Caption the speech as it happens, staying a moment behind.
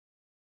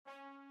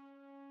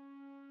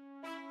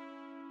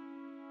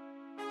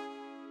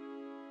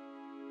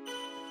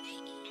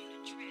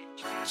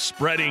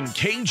Spreading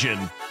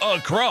Cajun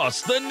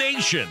across the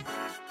nation.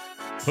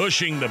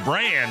 Pushing the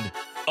brand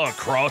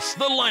across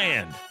the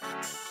land.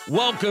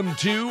 Welcome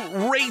to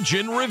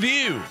Ragin'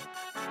 Review.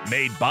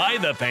 Made by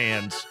the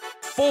fans,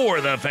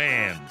 for the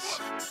fans.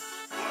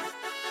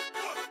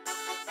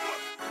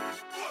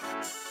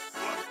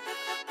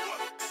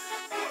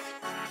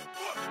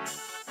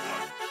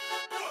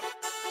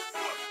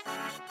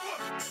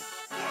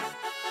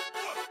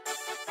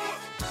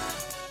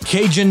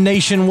 Cajun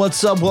Nation,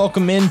 what's up?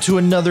 Welcome into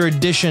another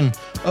edition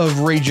of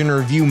Ragin'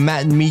 Review.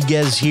 Matt and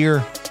Miguez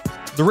here.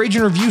 The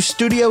Ragin' Review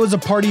studio is a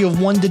party of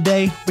one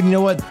today, but you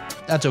know what?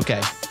 That's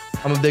okay.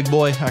 I'm a big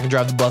boy. I can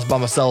drive the bus by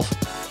myself.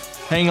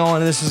 Hang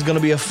on, this is going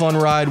to be a fun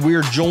ride.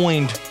 We're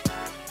going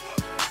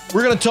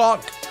to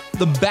talk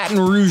the Baton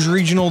Rouge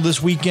Regional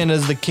this weekend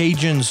as the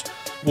Cajuns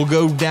will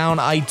go down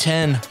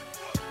I-10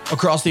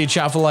 across the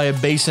Atchafalaya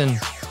Basin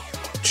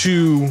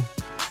to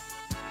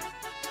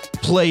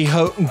play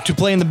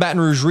in the Baton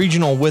Rouge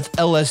Regional with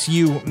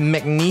LSU,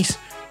 McNeese,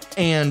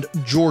 and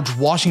George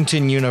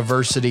Washington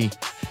University.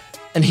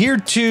 And here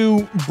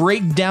to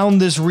break down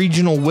this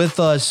regional with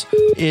us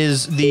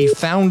is the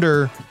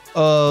founder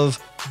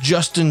of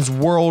Justin's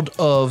World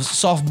of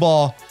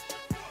Softball,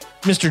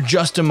 Mr.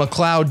 Justin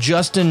McLeod.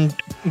 Justin,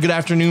 good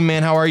afternoon,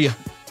 man. How are you?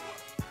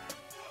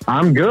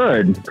 I'm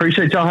good.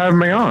 Appreciate y'all having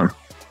me on.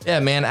 Yeah,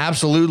 man,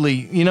 absolutely.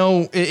 You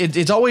know,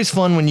 it's always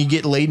fun when you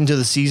get late into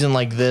the season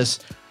like this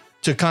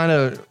to kind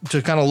of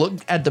look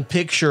at the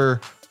picture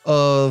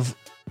of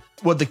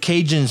what the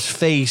Cajuns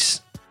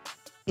face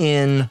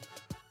in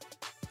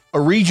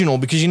a regional,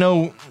 because, you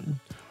know,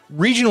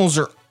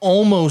 regionals are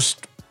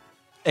almost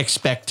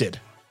expected.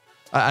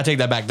 I take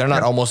that back. They're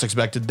not almost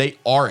expected. They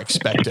are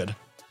expected.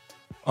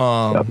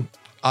 Because,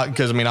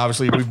 I mean,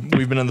 obviously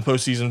we've been in the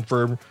postseason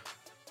for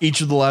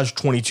each of the last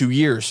 22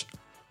 years.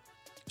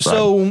 Right.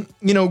 So,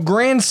 you know,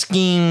 grand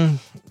scheme,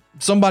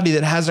 somebody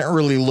that hasn't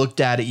really looked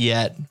at it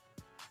yet,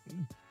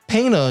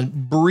 paint a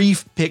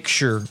brief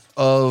picture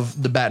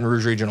of the Baton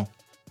Rouge Regional.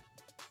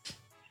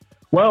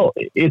 Well,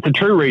 it's a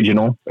true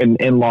regional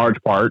in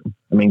large part.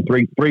 I mean,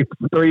 three of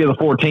the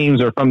four teams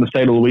are from the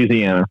state of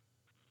Louisiana.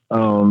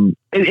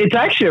 It's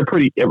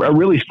actually a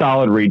really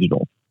solid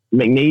regional.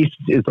 McNeese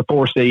is the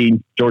 4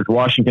 seed. George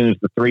Washington is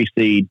the 3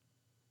 seed.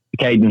 The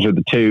Cajuns are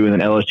the 2, and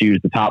then LSU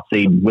is the top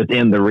seed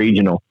within the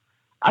regional.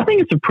 I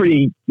think it's a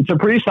pretty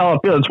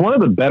solid field. It's one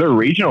of the better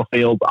regional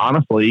fields,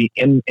 honestly,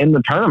 in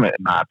the tournament,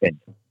 in my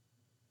opinion.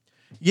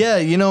 Yeah,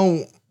 you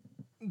know,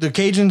 the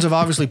Cajuns have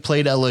obviously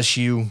played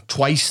LSU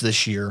twice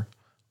this year.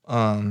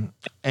 And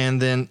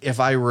then if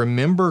I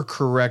remember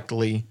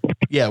correctly,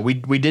 yeah, we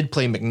did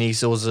play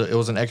McNeese. It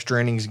was an extra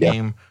innings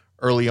game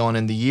early on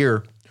in the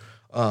year.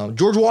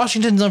 George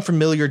Washington's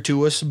unfamiliar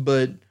to us,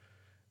 but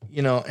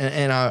you know,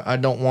 and I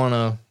don't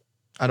want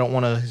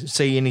to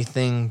say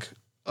anything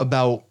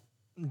about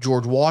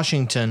George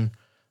Washington,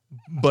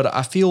 but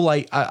I feel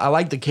like I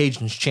like the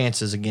Cajuns'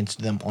 chances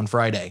against them on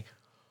Friday.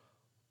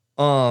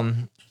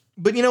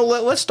 But you know,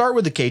 let's start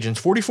with the Cajuns.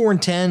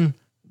 44-10.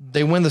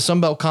 They win the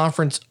Sun Belt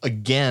Conference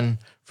again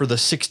for the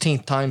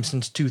 16th time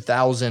since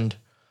 2000.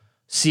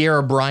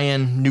 Sierra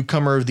Bryan,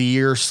 Newcomer of the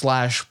Year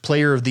 /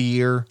 Player of the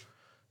Year.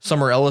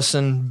 Summer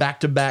Ellison,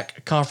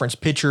 back-to-back Conference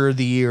Pitcher of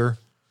the Year.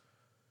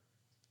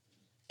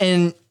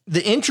 And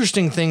the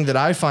interesting thing that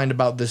I find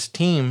about this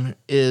team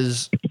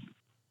is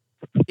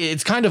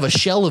it's kind of a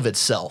shell of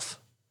itself.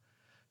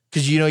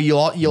 Because, you know, you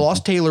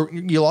lost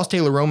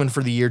Taylor Roman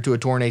for the year to a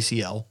torn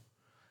ACL.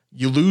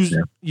 You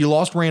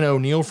lost Raina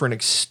O'Neal for an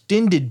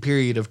extended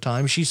period of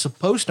time. She's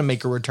supposed to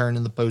make a return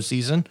in the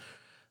postseason,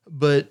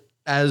 but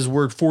as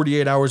we're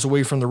 48 hours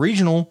away from the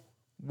regional,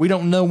 we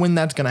don't know when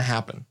that's going to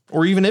happen,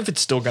 or even if it's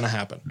still going to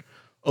happen.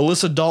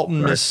 Alyssa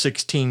Dalton missed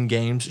 16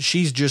 games.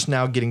 She's just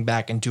now getting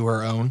back into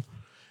her own.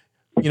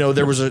 You know,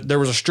 there was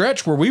a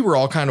stretch where we were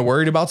all kind of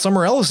worried about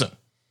Summer Ellison.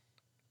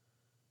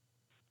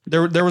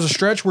 There was a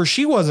stretch where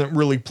she wasn't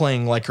really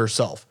playing like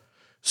herself.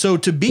 So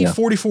to be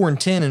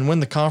 44-10 and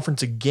win the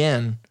conference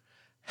again,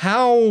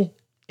 how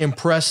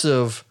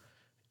impressive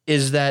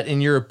is that,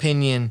 in your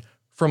opinion,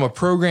 from a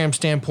program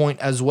standpoint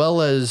as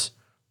well as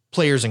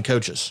players and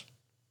coaches?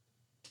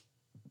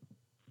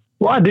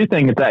 Well, I do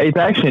think it's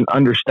actually an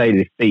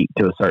understated feat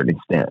to a certain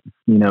extent.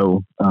 You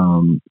know,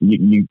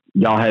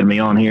 y'all had me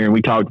on here and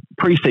we talked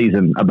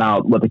preseason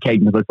about what the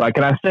Cajuns look like,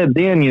 and I said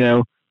then, you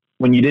know,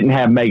 when you didn't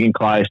have Megan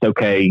Kleist,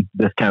 okay,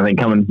 this kind of thing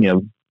coming, you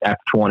know,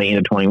 after 20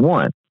 into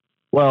 21.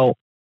 Well,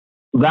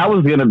 that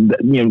was going to,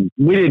 you know,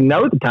 we didn't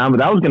know at the time, but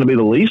that was going to be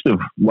the least of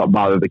what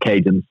bothered the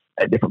Cajuns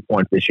at different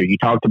points this year. You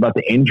talked about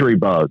the injury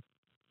bug,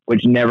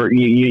 which never,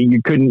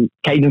 Cajuns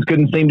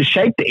couldn't seem to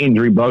shake the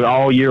injury bug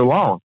all year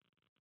long.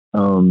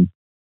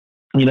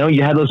 You know,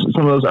 you had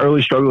some of those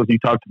early struggles you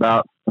talked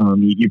about.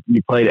 You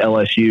played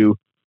LSU,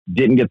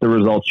 didn't get the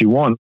results you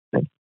wanted.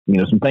 You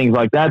know, some things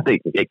like that,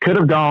 it could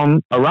have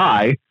gone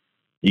awry.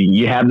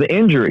 You have the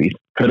injuries,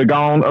 could have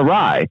gone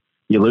awry.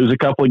 You lose a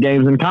couple of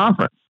games in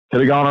conference. Could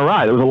have gone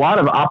awry. There was a lot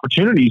of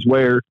opportunities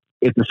where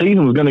if the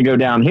season was going to go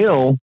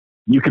downhill,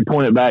 you could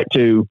point it back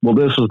to, well,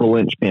 this was the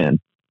linchpin.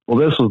 Well,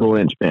 this was the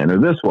linchpin, or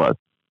this was.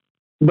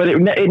 but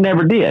it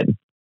never did.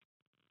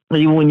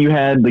 Even when you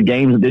had the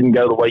games that didn't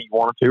go the way you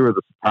wanted to, or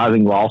the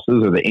surprising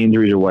losses, or the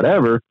injuries, or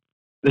whatever,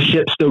 the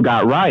ship still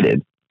got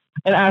righted.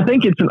 And I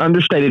think it's an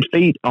understated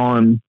feat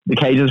on the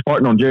Cajuns' part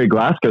and on Jerry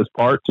Glasgow's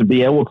part to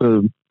be able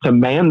to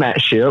man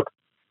that ship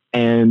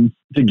and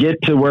to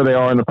get to where they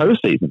are in the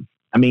postseason.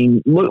 I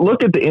mean,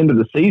 look at the end of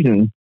the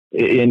season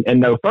and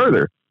no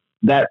further.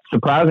 That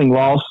surprising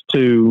loss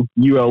to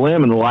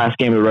ULM in the last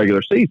game of the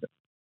regular season,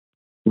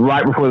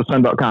 right before the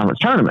Sun Belt Conference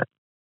tournament.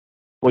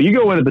 Well, you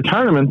go into the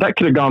tournament, that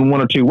could have gone one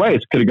or two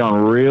ways. It could have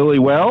gone really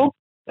well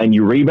and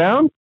you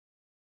rebound,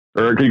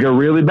 or it could go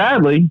really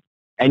badly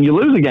and you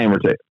lose a game or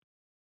two.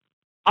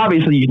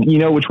 Obviously, you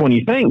know which one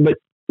you think, but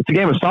it's a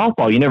game of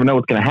softball. You never know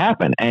what's going to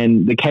happen.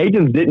 And the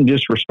Cajuns didn't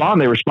just respond.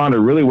 They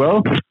responded really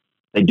well.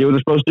 They do what they're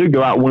supposed to do,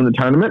 go out and win the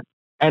tournament.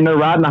 And they're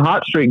riding a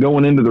hot streak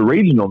going into the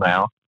regional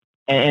now.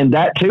 And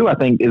that, too, I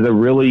think, is a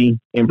really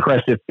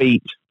impressive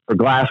feat for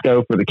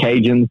Glasgow, for the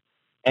Cajuns,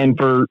 and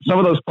for some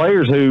of those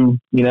players who,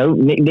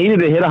 needed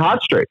to hit a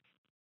hot streak.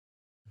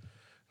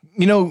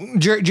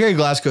 Jerry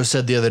Glasgow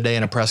said the other day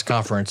in a press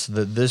conference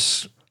that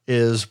this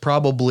is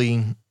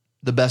probably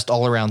the best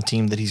all-around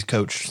team that he's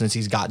coached since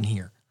he's gotten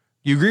here.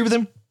 You agree with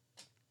him?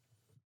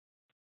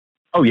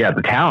 Oh, yeah.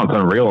 The talent's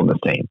unreal in this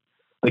team.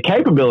 The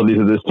capabilities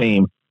of this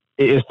team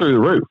is through the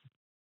roof.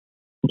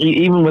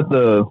 Even with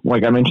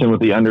like I mentioned, with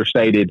the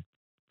understated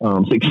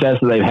success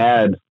that they've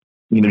had,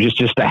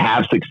 just to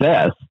have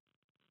success,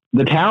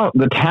 the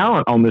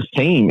talent on this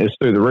team is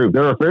through the roof.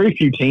 There are very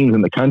few teams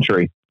in the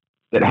country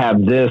that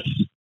have this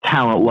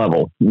talent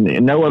level.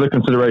 No other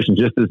consideration,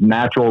 just this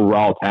natural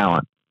raw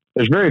talent.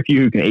 There's very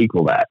few who can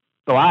equal that.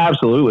 So I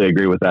absolutely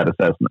agree with that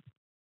assessment.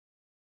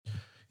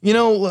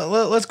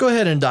 Let's go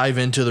ahead and dive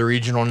into the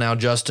regional now,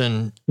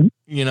 Justin.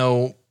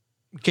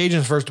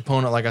 Cajuns' first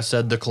opponent, like I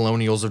said, the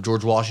Colonials of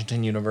George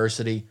Washington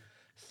University,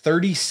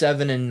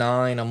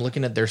 37-9. I'm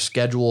looking at their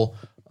schedule.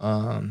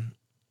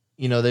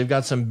 They've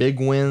got some big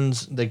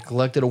wins. They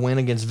collected a win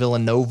against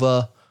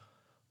Villanova.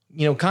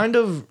 Kind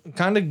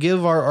of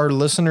give our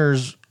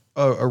listeners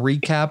a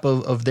recap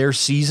of their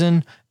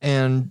season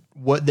and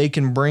what they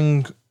can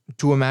bring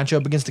to a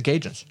matchup against the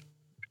Cajuns.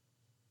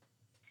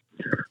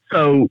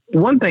 So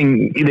one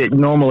thing that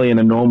normally in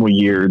a normal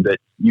year that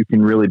you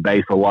can really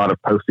base a lot of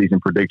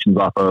postseason predictions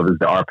off of is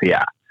the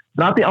RPI. It's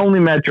not the only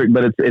metric,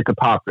 but it's a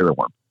popular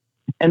one.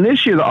 And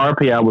this year the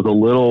RPI was a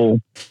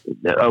little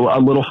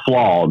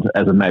flawed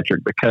as a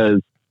metric because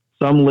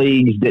some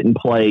leagues didn't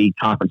play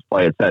conference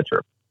play,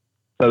 etc.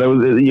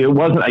 So it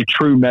wasn't a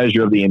true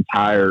measure of the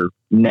entire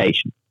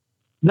nation.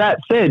 That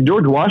said,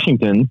 George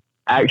Washington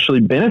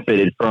actually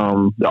benefited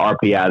from the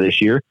RPI this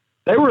year.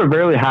 They were a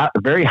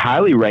very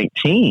highly ranked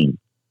team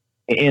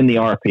in the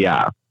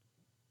RPI.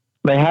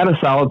 They had a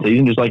solid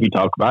season, just like you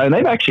talked about, and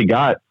they've actually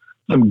got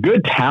some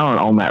good talent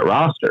on that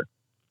roster.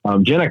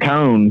 Jenna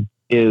Cone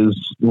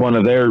is one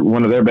of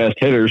their best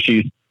hitters.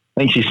 I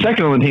think she's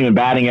second on the team in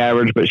batting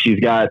average, but she's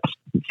got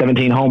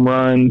 17 home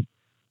runs.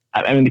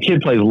 I mean, the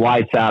kid plays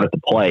lights out at the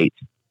plate.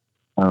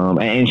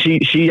 And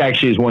she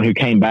actually is one who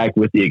came back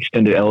with the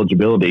extended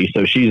eligibility.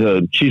 So she's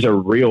a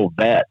real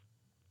vet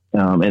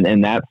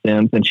in that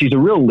sense. And she's a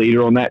real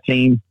leader on that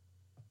team.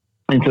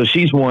 And so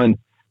she's one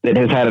that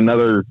has had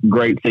another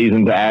great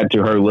season to add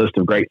to her list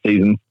of great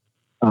seasons.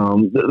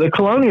 The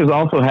Colonials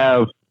also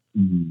have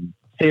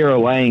Sierra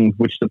Lang,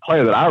 which is a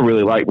player that I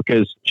really like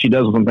because she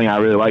does something I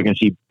really like, and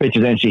she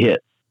pitches and she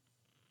hits.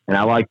 And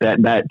I like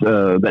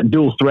that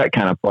dual threat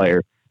kind of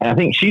player. And I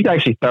think she's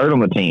actually third on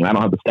the team. I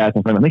don't have the stats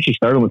in front of me. I think she's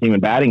third on the team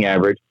in batting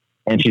average,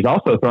 and she's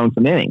also thrown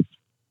some innings,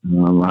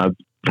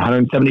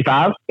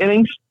 175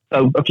 innings,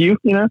 so a few,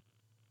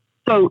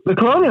 So the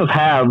Colonials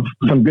have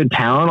some good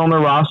talent on their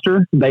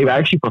roster. They've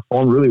actually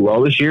performed really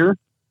well this year.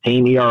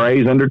 Team ERA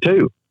is under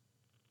 2.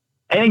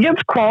 And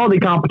against quality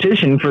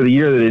competition for the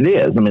year that it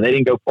is. I mean, they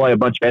didn't go play a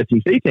bunch of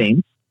SEC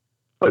teams,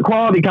 but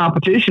quality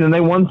competition, and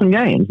they won some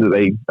games that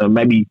they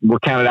maybe were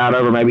counted out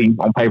over, maybe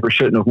on paper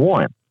shouldn't have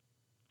won.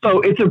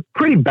 So it's a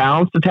pretty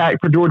balanced attack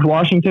for George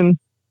Washington.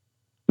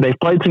 They've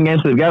played some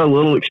games, so they've got a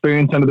little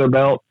experience under their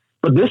belt,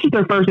 but this is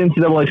their first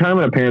NCAA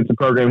tournament appearance in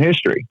program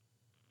history.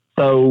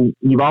 So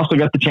you've also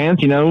got the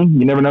chance, you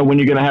never know when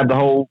you're going to have the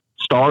whole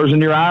stars in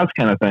your eyes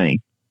kind of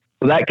thing.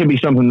 So that could be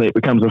something that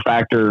becomes a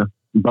factor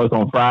both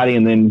on Friday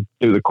and then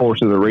through the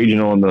course of the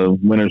regional and the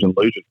winners and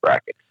losers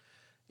bracket.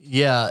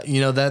 Yeah,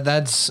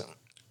 that's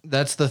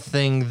the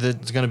thing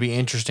that's going to be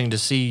interesting to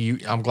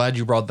see. I'm glad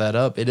you brought that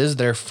up. It is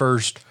their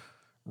first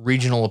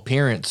regional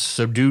appearance.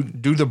 So do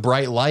the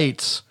bright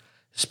lights,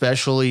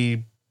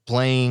 especially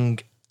playing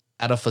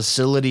at a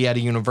facility at a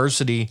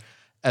university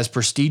as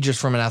prestigious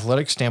from an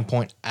athletic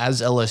standpoint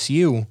as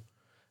LSU,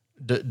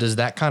 does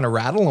that kind of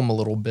rattle them a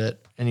little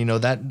bit? And,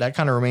 that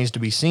kind of remains to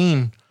be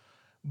seen.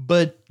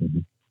 But,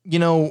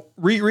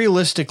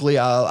 realistically,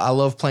 I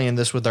love playing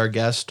this with our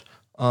guest.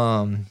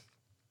 I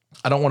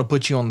don't want to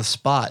put you on the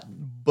spot,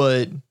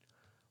 but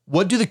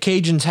what do the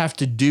Cajuns have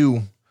to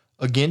do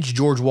against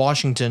George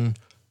Washington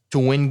to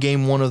win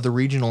game 1 of the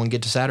regional and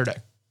get to Saturday?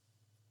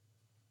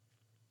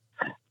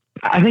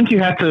 I think you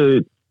have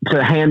to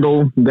to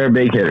handle their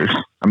big hitters.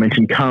 I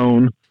mentioned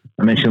Cone.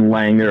 I mentioned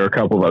Lang. There are a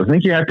couple of those. I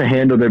think you have to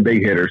handle their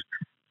big hitters.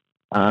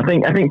 I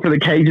think for the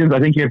Cajuns, I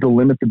think you have to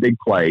limit the big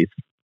plays.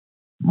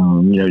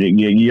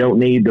 You don't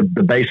need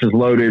the bases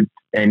loaded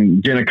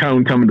and Jenna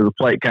Cone coming to the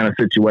plate kind of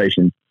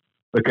situation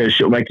because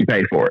she'll make you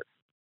pay for it.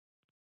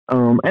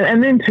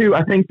 And then too,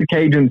 I think the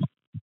Cajuns,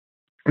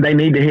 they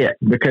need to hit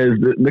because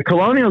the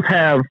Colonials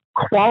have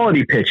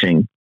quality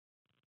pitching,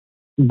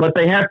 but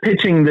they have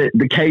pitching that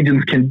the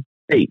Cajuns can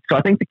beat. So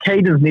I think the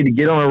Cajuns need to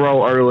get on a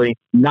roll early,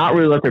 not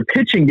really let their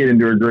pitching get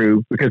into a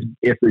groove, because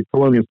if the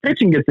Colonials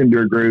pitching gets into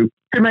a groove,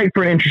 it could make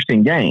for an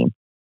interesting game.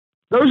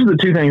 Those are the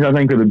two things I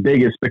think are the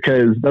biggest,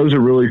 because those are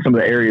really some of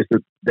the areas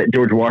that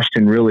George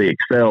Washington really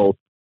excels.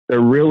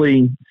 They're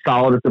really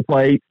solid at the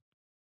plate,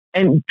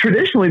 and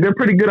traditionally they're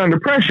pretty good under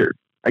pressure.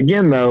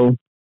 Again, though,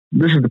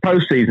 this is the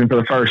postseason for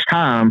the first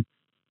time.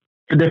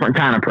 It's a different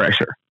kind of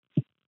pressure.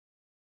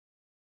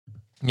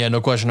 Yeah,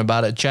 no question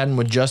about it. Chatting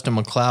with Justin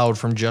McLeod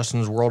from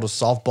Justin's World of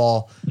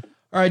Softball. All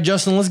right,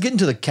 Justin, let's get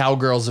into the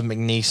Cowgirls of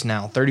McNeese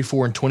now.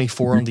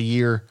 34-24 on the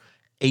year,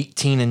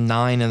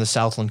 18-9 in the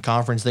Southland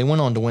Conference. They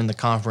went on to win the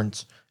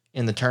conference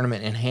in the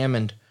tournament in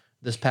Hammond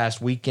this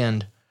past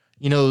weekend.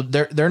 You know,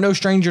 they're no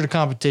stranger to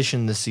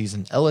competition this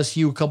season.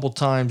 LSU a couple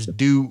times,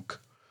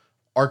 Duke,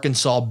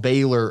 Arkansas,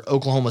 Baylor,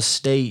 Oklahoma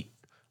State,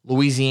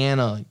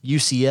 Louisiana,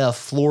 UCF,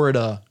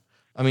 Florida.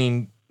 I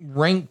mean,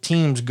 ranked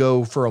teams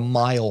go for a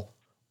mile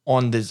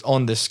on this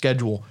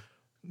schedule.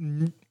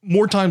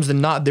 More times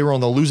than not, they were on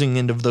the losing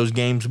end of those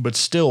games, but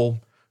still,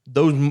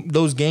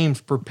 those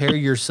games prepare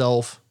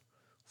yourself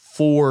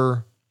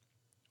for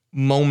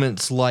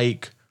moments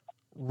like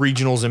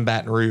regionals in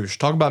Baton Rouge.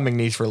 Talk about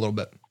McNeese for a little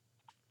bit.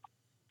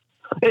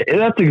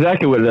 That's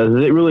exactly what it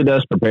does. It really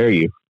does prepare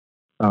you.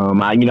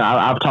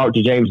 I've talked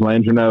to James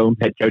Landreneau,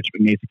 head coach of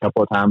McNeese, a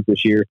couple of times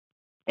this year,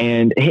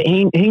 and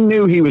he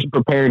knew he was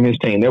preparing his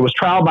team. There was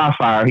trial by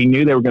fire. He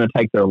knew they were going to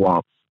take their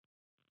lumps.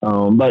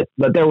 But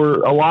there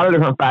were a lot of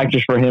different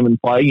factors for him in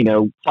play. You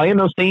know, playing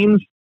those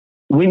teams,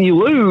 when you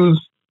lose,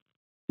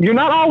 you're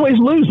not always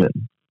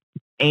losing.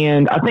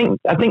 And I think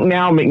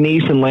now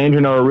McNeese and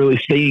Landreneau are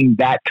really seeing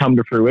that come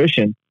to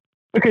fruition,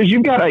 because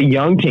you've got a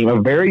young team,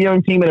 a very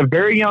young team, and a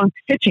very young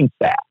pitching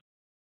staff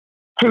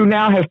who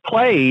now have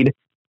played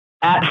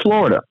at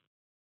Florida.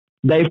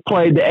 They've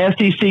played the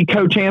SEC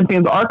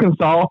co-champions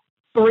Arkansas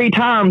 3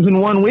 times in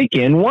one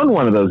weekend, won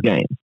one of those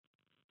games.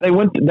 They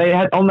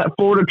had on that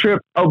Florida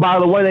trip. Oh, by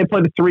the way, they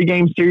played a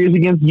 3-game series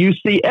against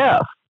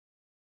UCF,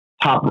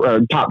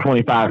 top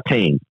 25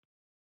 team.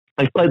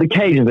 They played the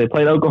Cajuns. They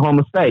played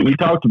Oklahoma State. You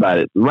talked about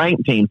it.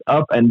 Ranked teams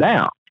up and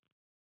down.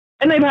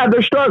 And they've had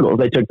their struggles.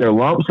 They took their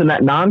lumps in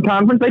that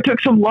non-conference. They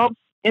took some lumps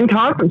in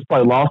conference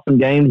play, lost some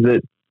games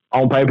that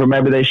on paper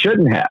maybe they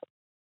shouldn't have.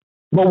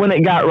 But when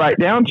it got right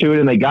down to it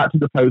and they got to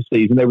the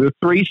postseason, they were the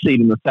 3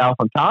 seed in the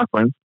Southland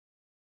Conference.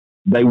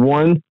 They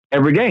won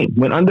every game,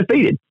 went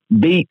undefeated,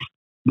 beat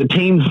the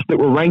teams that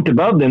were ranked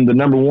above them, the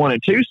number 1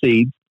 and 2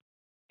 seeds,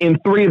 in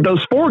 3 of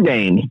those 4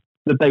 games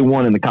that they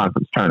won in the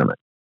conference tournament.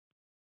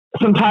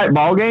 Some tight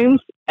ball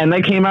games, and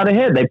they came out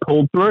ahead. They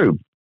pulled through.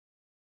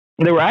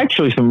 There were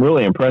actually some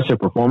really impressive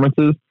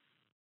performances,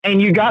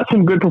 and you got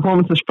some good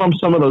performances from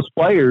some of those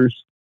players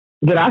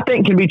that I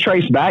think can be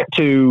traced back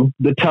to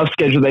the tough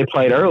schedule they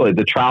played early,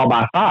 the trial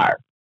by fire.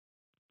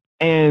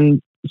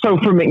 And so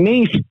for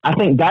McNeese, I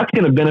think that's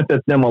going to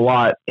benefit them a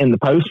lot in the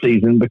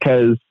postseason,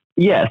 because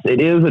yes,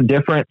 it's a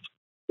different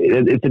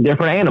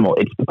animal.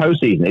 It's the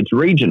postseason. It's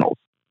regionals.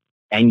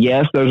 And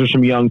yes, those are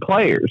some young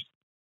players.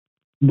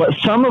 But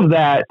some of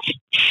that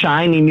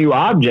shiny new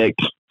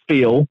object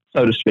feel,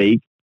 so to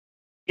speak,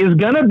 is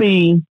going to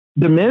be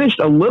diminished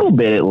a little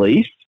bit, at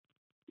least,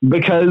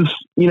 because,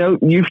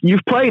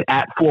 you've played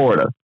at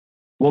Florida.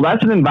 Well,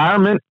 that's an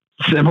environment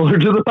similar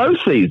to the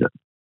postseason.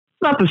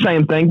 It's not the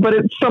same thing, but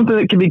it's something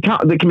that can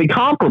be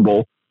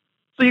comparable.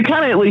 So you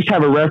kind of at least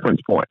have a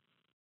reference point.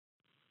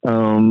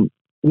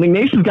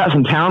 McNeese has got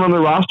some talent on the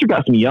roster,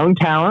 got some young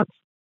talent,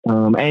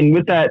 and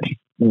with that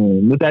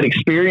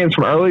experience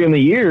from earlier in the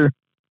year,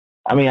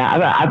 I mean,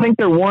 I think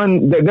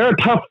they're a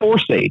tough 4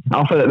 seed.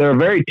 I'll say that they're a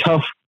very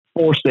tough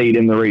 4 seed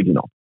in the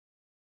regional.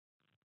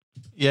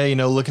 Yeah,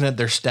 looking at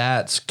their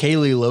stats,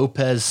 Kaylee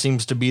Lopez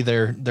seems to be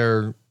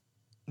their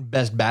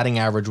best batting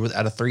average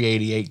at a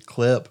 388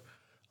 clip.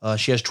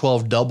 She has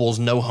 12 doubles,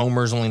 no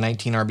homers, only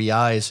 19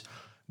 RBIs.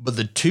 But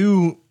the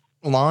 2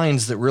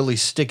 lines that really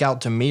stick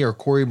out to me are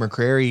Corey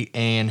McCrary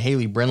and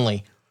Haley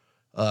Brinley,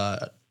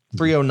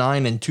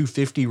 309 and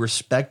 250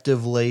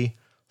 respectively.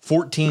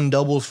 14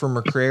 doubles for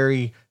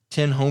McCrary,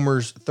 10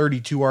 homers,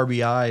 32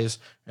 RBIs,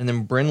 and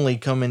then Brinley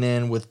coming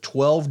in with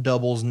 12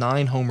 doubles,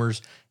 9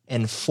 homers,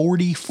 and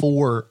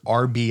 44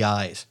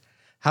 RBIs.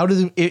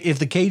 If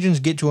the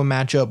Cajuns get to a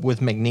matchup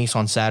with McNeese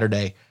on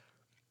Saturday,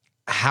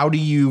 how do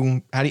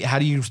you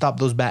stop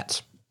those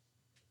bats?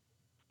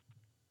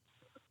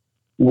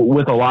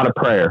 With a lot of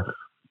prayer,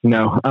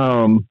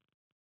 I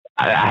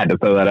had to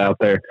throw that out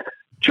there.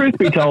 Truth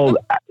be told,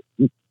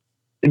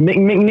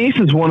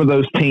 McNeese is one of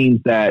those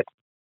teams that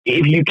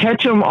if you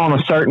catch them on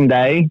a certain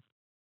day,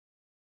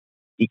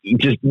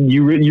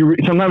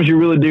 sometimes you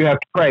really do have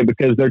to pray,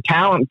 because their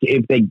talent,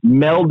 if they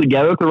meld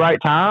together at the right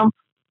time,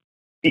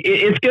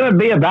 it's going to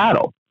be a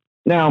battle.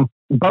 Now,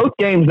 both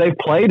games they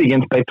played the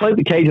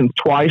Cajuns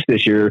twice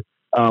this year,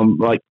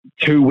 like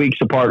 2 weeks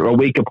apart or a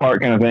week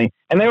apart kind of thing.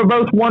 And they were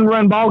both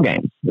 1-run ball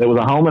games. It was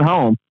a home and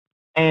home.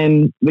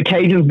 And the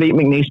Cajuns beat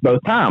McNeese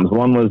both times.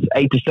 One was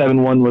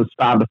 8-7, one was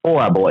 5-4,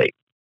 I believe.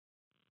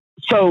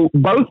 So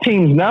both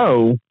teams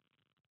know,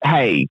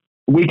 hey,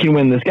 we can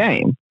win this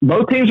game.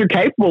 Both teams are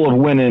capable of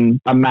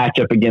winning a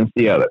matchup against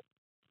the other.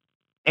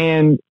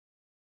 And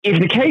if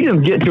the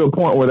Cajuns get to a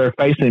point where they're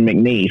facing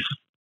McNeese,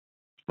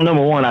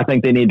 number one, I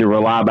think they need to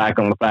rely back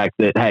on the fact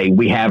that, hey,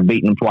 we have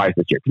beaten them twice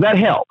this year. Because that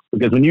helps.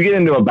 Because when you get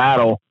into a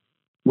battle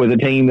with a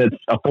team that's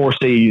a 4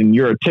 seed and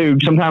you're a 2,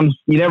 sometimes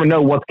you never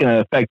know what's going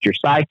to affect your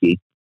psyche.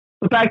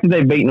 The fact that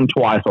they've beaten them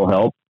twice will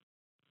help.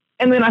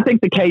 And then I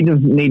think the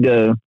Cajuns need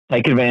to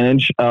take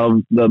advantage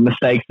of the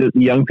mistakes that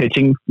the young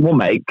pitching will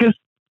make. Because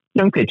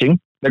young pitching,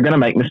 they're going to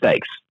make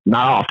mistakes.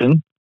 Not often.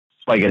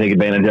 It's like you take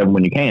advantage of them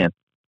when you can.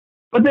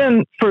 But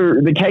then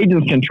for the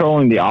Cajuns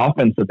controlling the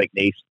offense of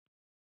McNeese,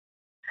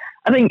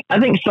 I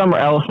think Summer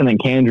Ellison and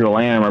Kendra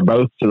Lamb are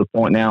both to the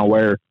point now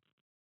where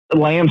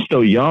Lamb's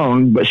still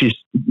young, but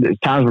there's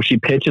times where she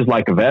pitches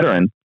like a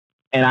veteran.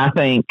 And I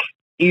think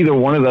either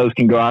one of those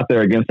can go out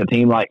there against a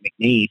team like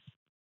McNeese.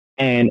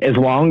 And as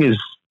long as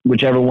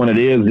whichever one it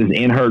is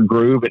in her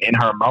groove and in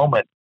her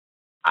moment,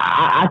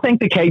 I think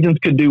the Cajuns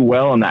could do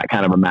well in that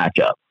kind of a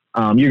matchup.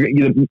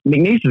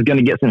 McNeese is going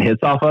to get some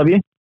hits off of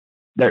you.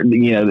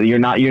 You're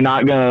not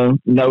going to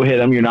no hit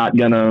them. You're not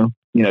going to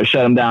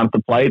shut them down at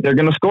the plate. They're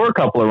going to score a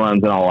couple of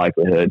runs in all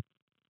likelihood.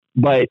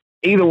 But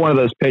either one of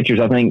those pitchers,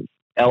 I think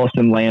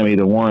Ellison, Lamb,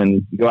 either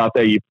one, go out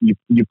there, you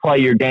play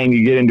your game,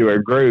 you get into a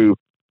groove,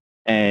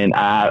 and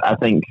I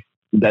think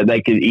that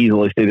they could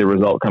easily see the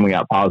result coming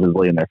out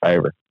positively in their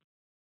favor.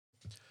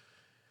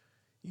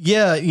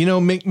 Yeah,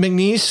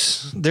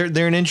 McNeese,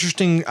 they're an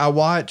interesting. I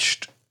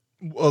watched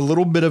a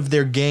little bit of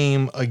their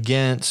game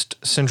against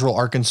Central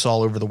Arkansas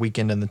over the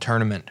weekend in the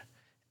tournament,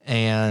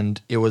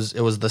 and it was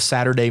the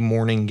Saturday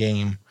morning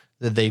game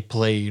that they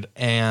played,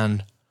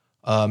 and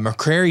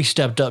McCrary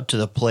stepped up to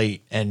the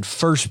plate, and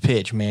first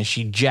pitch, man,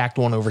 she jacked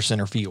one over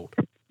center field.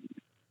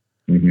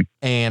 Mm-hmm.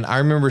 And I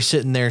remember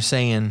sitting there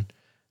saying,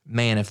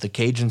 man, if the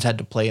Cajuns had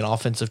to play an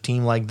offensive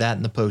team like that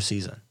in the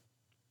postseason.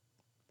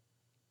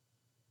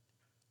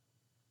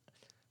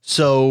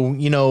 So,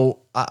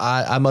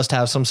 I must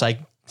have some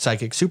psychic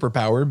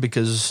superpower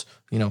because,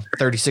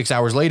 36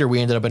 hours later, we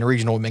ended up in a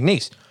regional with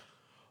McNeese.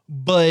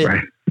 But,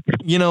 right.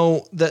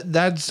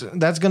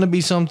 That's going to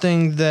be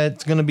something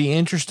that's going to be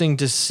interesting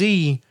to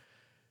see,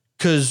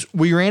 because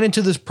we ran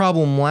into this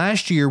problem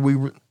last year.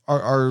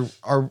 Our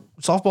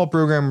softball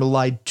program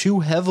relied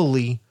too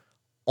heavily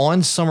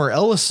on Summer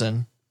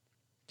Ellison,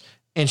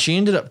 and she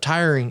ended up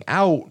tiring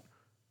out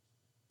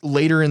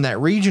later in that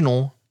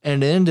regional,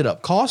 and it ended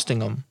up costing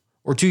them.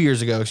 Or 2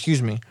 years ago, excuse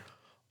me.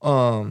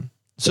 So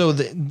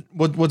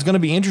what's going to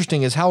be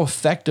interesting is how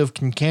effective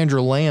can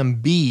Kendra Lamb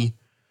be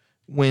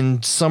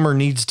when Summer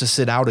needs to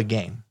sit out a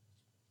game.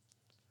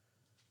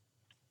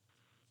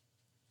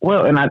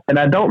 Well, and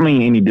I don't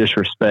mean any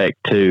disrespect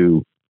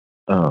to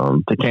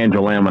Kendra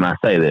Lamb when I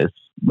say this,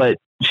 but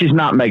she's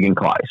not Megan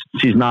Kleiss.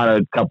 She's not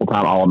a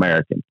couple-time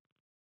All-American.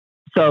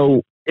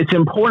 So it's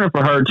important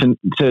for her to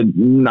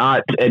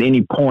not at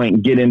any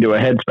point get into a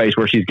headspace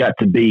where she's got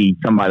to be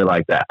somebody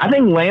like that. I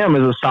think Lamb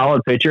is a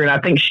solid pitcher, and I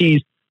think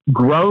she's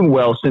grown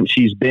well since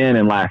she's been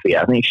in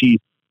Lafayette. I think she's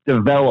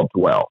developed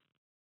well.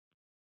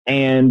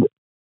 And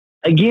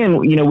again,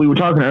 we were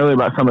talking earlier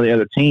about some of the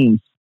other teams.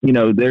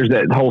 There's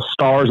that whole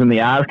stars in the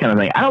eyes kind of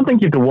thing. I don't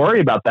think you have to worry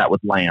about that with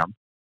Lamb.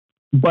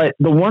 But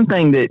the one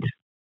thing that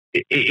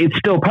it's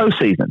still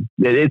postseason.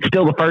 It's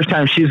still the first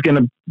time she's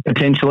going to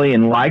potentially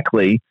and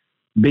likely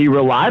be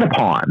relied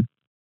upon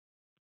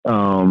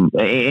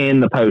in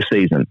the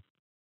postseason.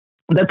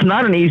 That's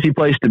not an easy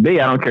place to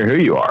be. I don't care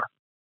who you are.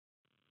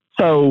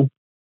 So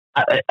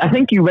I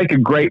think you make a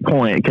great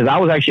point, because I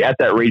was actually at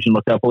that regional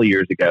a couple of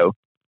years ago,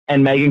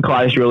 and Megan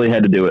Kleiss really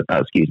had to do it.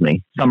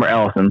 Summer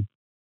Ellison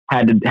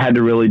had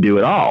to really do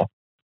it all.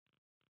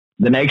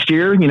 The next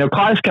year,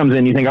 Kleiss comes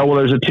in. You think, oh well,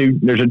 there's a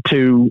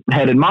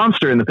two-headed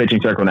monster in the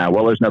pitching circle now.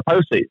 Well, there's no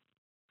postseason.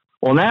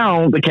 Well,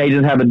 now the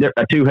Cajuns have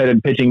a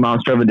two-headed pitching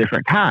monster of a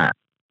different kind.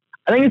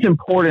 I think it's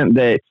important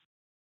that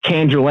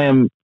Kendra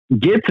Lamb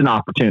gets an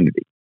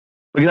opportunity,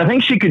 because I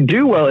think she could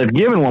do well if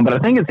given one, but I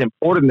think it's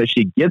important that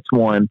she gets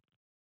one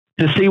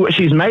to see what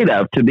she's made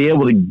of, to be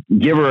able to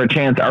give her a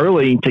chance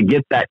early to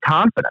get that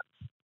confidence.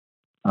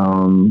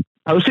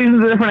 Postseason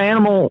is a different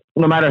animal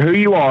no matter who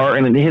you are,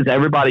 and it hits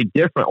everybody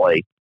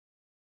differently.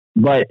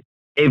 But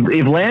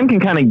if Lamb can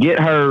kind of get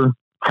her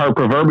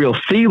proverbial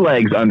sea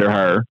legs under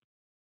her,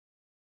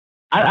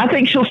 I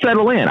think she'll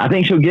settle in. I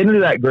think she'll get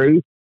into that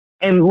groove.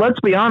 And let's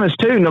be honest,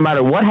 too, no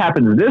matter what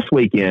happens this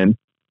weekend,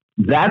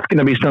 that's going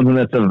to be something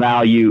that's of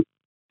value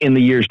in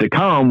the years to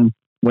come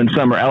when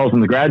Summer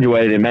Ellison's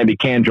graduated, and maybe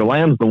Kendra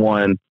Lamb's the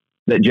one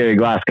that Jerry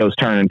Glasgow's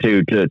turning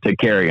to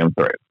carry him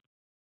through.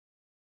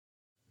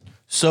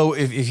 So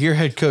if you're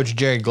head coach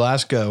Jerry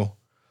Glasgow,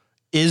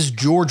 is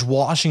George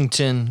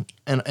Washington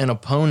an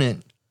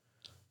opponent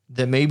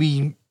that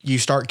maybe you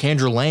start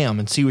Kendra Lamb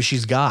and see what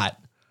she's got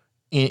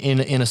in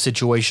a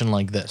situation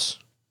like this?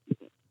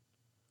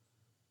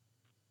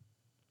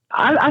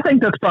 I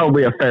think that's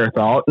probably a fair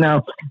thought.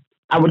 Now,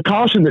 I would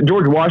caution that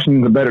George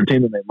Washington's a better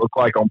team than they look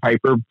like on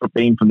paper for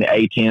being from the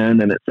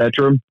A10 and et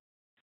cetera.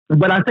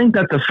 But I think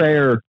that's a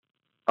fair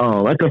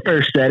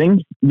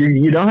setting.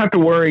 You don't have to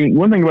worry.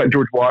 One thing about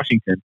George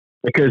Washington,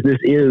 because this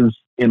is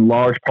in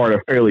large part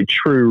a fairly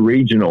true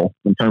regional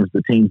in terms of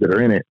the teams that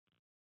are in it.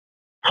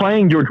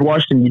 Playing George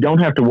Washington, you don't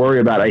have to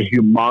worry about a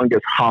humongous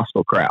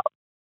hostile crowd.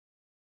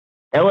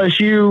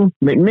 LSU,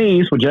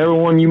 McNeese, whichever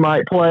one you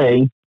might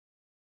play,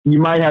 you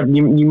might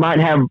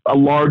have a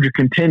larger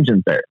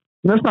contingent there.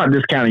 And that's not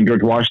discounting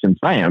George Washington's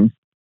fans,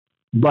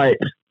 but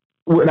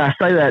when I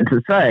say that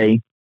to say,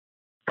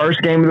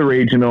 first game of the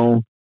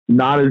regional,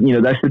 not as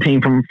that's the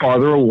team from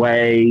farther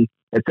away,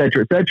 et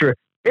cetera, et cetera.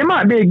 It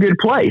might be a good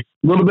place.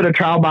 A little bit of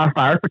trial by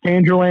fire for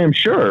Kendra Lamb,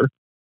 sure,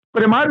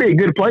 but it might be a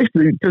good place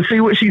to see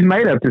what she's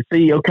made of. To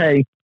see,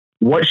 okay,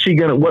 what's she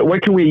gonna?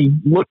 What can we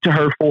look to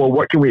her for?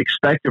 What can we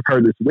expect of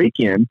her this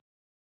weekend?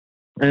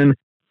 And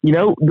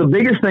the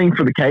biggest thing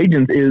for the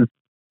Cajuns is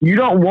you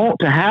don't want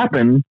to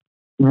happen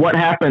what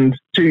happened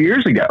 2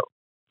 years ago,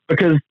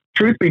 because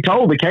truth be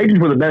told, the Cajuns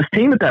were the best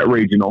team at that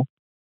regional,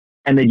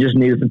 and they just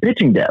needed some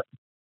pitching depth.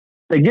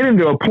 They get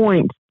into a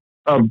point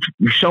of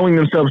showing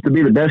themselves to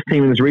be the best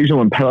team in this regional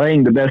and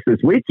playing the best this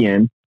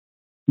weekend.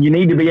 You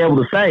need to be able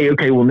to say,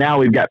 okay, well, now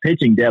we've got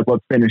pitching depth.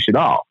 Let's finish it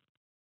off.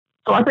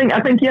 So I think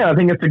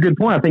that's a good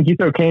point. I think you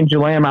throw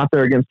Kendra Lamb out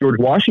there against George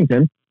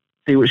Washington,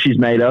 see what she's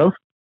made of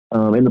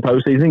in the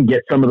postseason,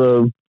 get some of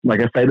the, like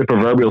I say, the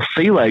proverbial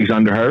sea legs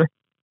under her,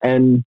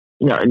 and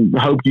and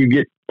hope you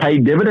get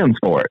paid dividends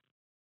for it.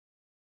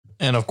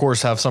 And of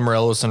course, have Summer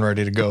Ellison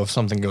ready to go if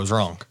something goes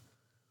wrong.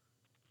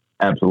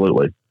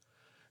 Absolutely.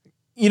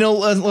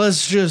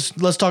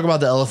 Let's talk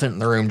about the elephant in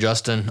the room,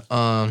 Justin.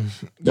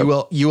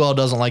 Yep. UL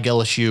doesn't like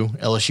LSU.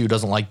 LSU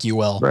doesn't like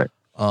UL. Right.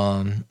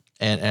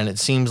 And it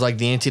seems like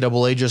the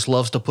NCAA just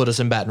loves to put us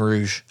in Baton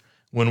Rouge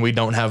when we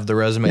don't have the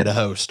resume to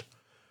host.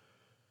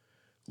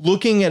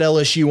 Looking at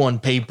LSU on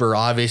paper,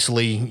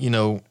 obviously,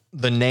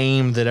 the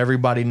name that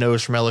everybody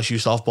knows from LSU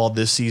softball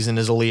this season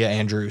is Aaliyah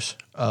Andrews,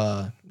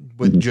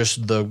 with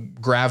just the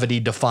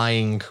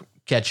gravity-defying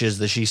catches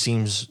that she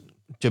seems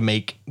to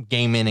make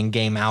game in and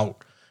game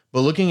out.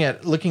 But looking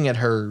at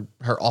her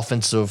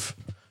offensive,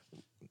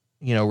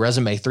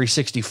 resume,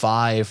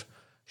 365,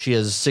 she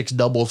has 6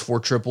 doubles, 4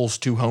 triples,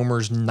 2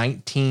 homers,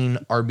 19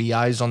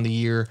 RBIs on the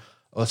year,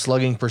 a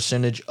slugging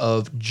percentage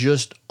of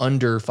just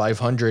under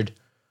 500,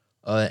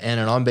 and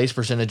an on-base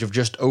percentage of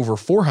just over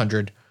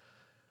 400.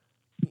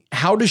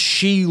 How does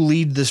she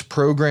lead this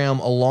program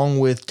along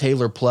with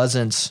Taylor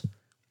Pleasance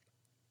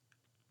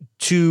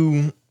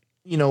to,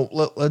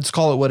 let's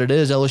call it what it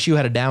is. LSU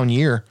had a down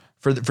year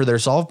for their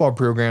softball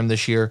program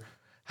this year.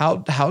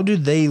 How do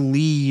they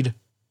lead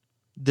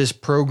this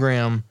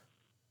program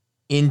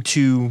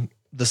into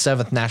the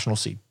 7th national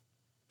seed?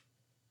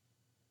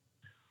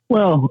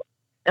 Well,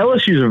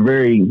 LSU is a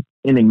very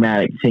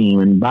enigmatic team,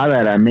 and by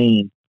that I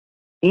mean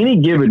any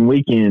given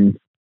weekend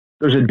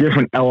there's a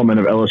different element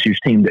of LSU's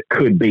team that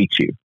could beat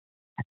you,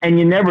 and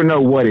you never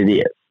know what it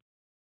is.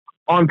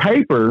 On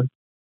paper,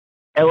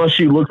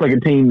 LSU looks like a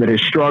team that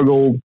has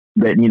struggled,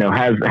 that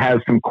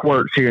has some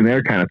quirks here and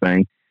there, kind of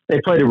thing. They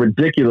played a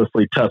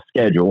ridiculously tough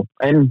schedule,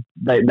 and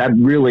that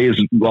really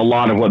is a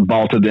lot of what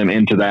vaulted them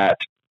into that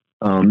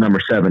number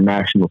 7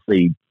 national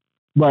seed.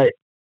 But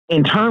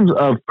in terms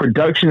of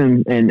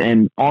production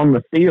and on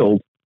the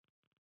field,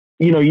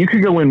 you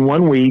could go in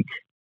one week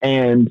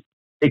and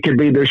it could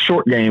be their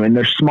short game and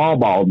their small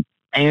ball,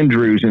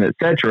 Andrews and et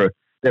cetera,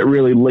 that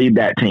really lead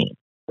that team.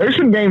 There's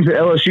some games that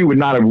LSU would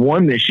not have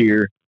won this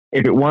year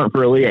if it weren't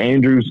for Aaliyah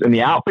Andrews in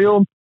the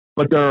outfield.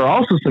 But there are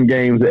also some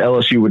games that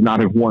LSU would not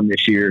have won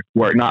this year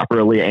were it not for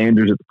Aaliyah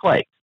Andrews at the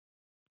plate.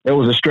 There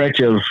was a stretch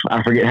of,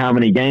 I forget how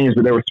many games,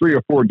 but there were 3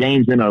 or 4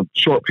 games in a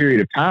short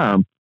period of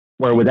time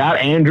where without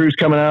Andrews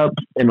coming up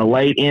in the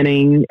late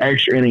inning,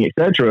 extra inning, et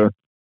cetera,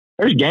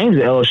 there's games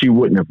that LSU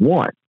wouldn't have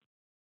won.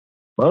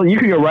 Well, you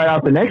could go right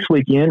out the next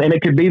weekend, and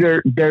it could be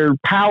their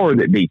power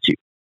that beats you.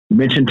 You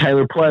mentioned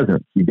Taylor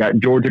Pleasance. You got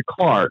Georgia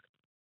Clark.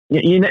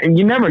 You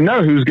never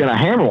know who's going to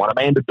hammer one.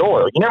 Amanda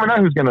Doyle. You never know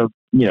who's going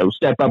to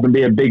step up and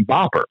be a big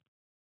bopper.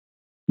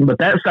 But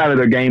that side of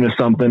their game is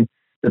something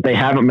that they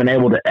haven't been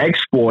able to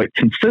exploit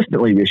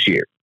consistently this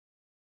year.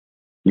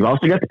 You've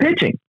also got the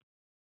pitching.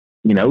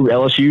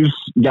 LSU's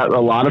got a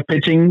lot of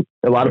pitching,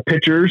 a lot of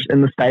pitchers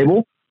in the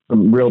stable,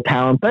 some real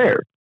talent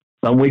there.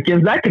 Some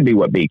weekends that could be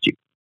what beats you.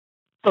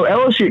 So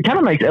LSU, it kind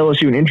of makes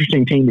LSU an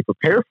interesting team to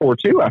prepare for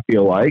too, I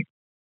feel like,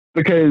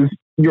 because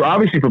you're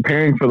obviously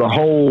preparing for the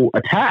whole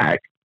attack,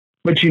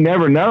 but you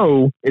never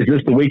know, is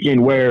this the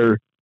weekend where,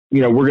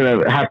 we're going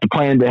to have to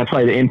plan to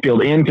play the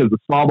infield in because the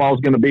small ball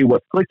is going to be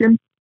what's clicking?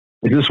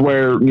 Is this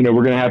where, we're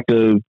going to have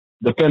to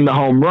defend the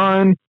home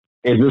run?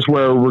 Is this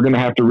where we're going to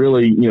have to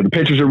really, the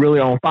pitchers are really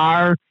on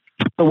fire?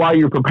 So while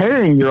you're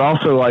preparing, you're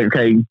also like,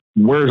 okay,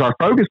 where's our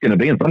focus going to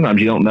be? And sometimes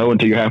you don't know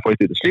until you're halfway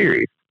through the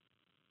series.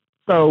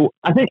 So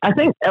I think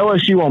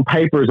LSU on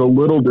paper is a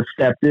little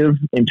deceptive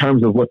in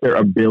terms of what their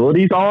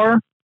abilities are,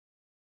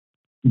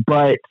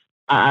 but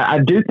I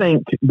do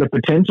think the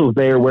potential is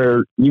there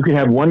where you could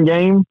have one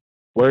game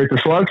where it's a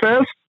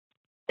slugfest,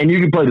 and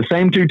you could play the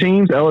same two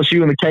teams,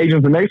 LSU and the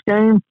Cajuns, the next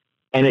game,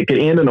 and it could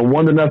end in a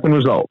 1-0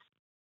 result.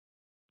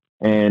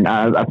 And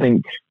I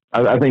think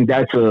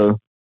that's a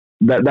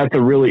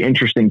really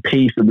interesting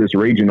piece of this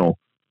regional,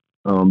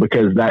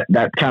 because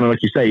that kind of,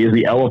 like you say, is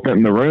the elephant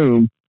in the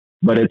room,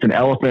 but it's an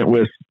elephant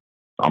with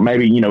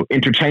maybe,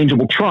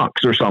 interchangeable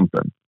trunks or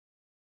something.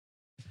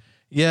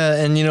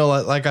 Yeah, and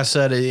like I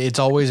said, it's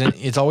always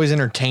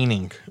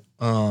entertaining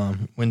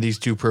when these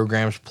two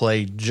programs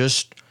play.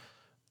 Just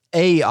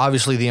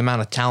obviously the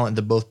amount of talent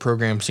that both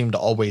programs seem to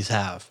always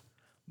have,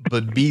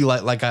 but B,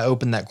 like I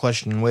opened that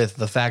question with,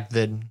 the fact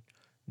that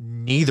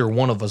neither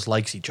one of us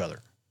likes each other.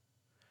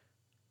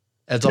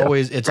 It's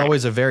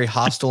always a very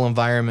hostile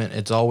environment.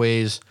 It's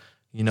always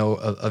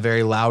a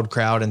very loud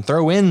crowd, and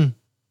throw in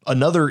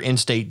another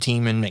in-state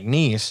team in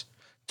McNeese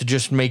to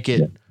just make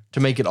it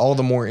all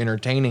the more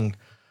entertaining.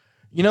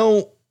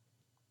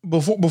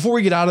 Before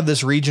we get out of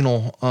this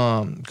regional,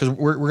 because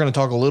we're going to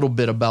talk a little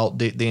bit about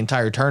the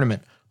entire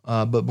tournament,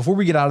 but before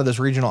we get out of this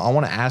regional, I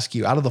want to ask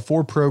you, out of the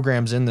 4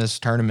 programs in this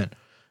tournament,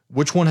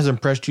 which one has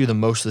impressed you the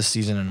most this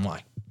season, and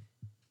why?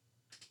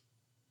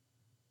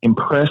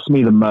 Impressed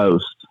me the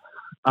most?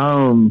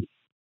 Well,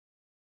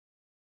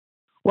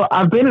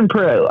 I've been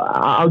impressed.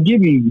 I'll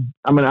give you.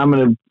 I'm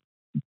going to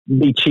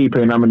be cheap,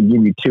 and I'm going to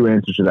give you 2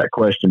 answers to that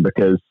question,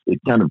 because it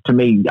kind of, to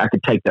me, I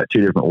could take that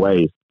 2 different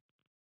ways.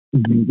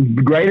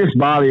 The greatest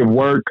body of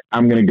work,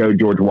 I'm going to go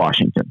George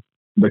Washington,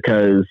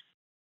 because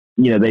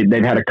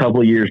they've had a couple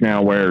of years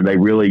now where they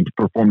really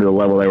performed to the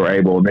level they were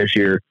able this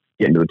year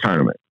get into the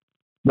tournament.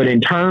 But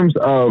in terms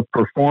of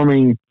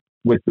performing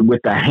with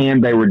the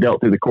hand they were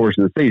dealt through the course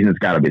of the season, it's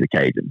got to be the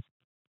Cajuns.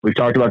 We've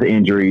talked about the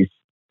injuries.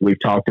 We've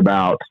talked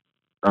about,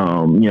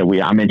 I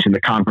mentioned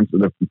the conference,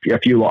 a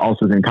few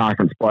losses in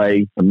conference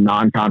play, some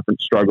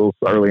non-conference struggles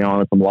early on,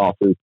 and some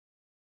losses.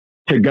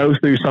 To go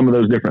through some of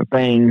those different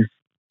things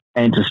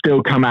and to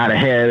still come out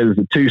ahead as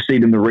a 2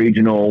 seed in the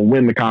regional,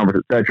 win the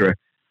conference, etc.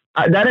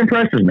 That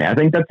impresses me. I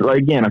think that's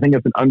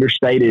an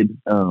understated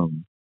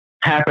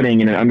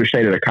happening and an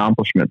understated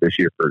accomplishment this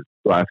year for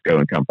Glasgow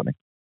and company.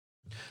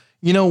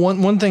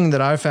 One thing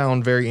that I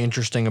found very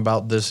interesting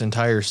about this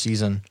entire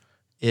season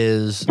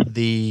is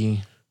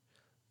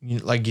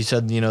like you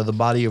said, the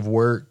body of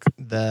work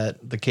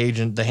that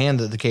the hand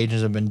that the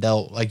Cajuns have been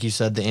dealt. Like you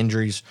said, the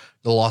injuries,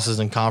 the losses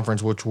in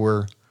conference, which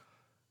were,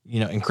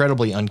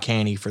 incredibly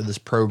uncanny for this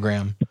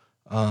program.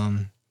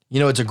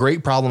 It's a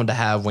great problem to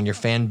have when your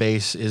fan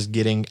base is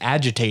getting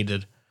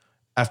agitated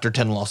after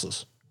 10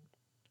 losses.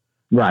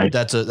 Right.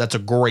 That's a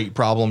great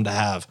problem to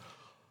have.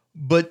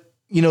 But,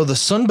 the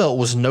Sun Belt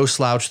was no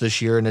slouch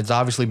this year, and it's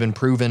obviously been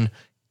proven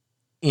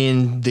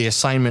in the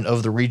assignment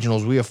of the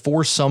regionals. We have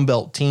 4 Sun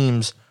Belt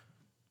teams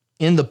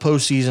in the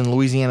postseason: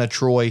 Louisiana,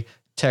 Troy,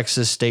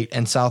 Texas State,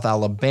 and South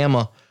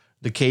Alabama.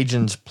 The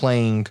Cajuns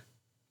playing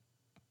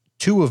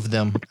 2 of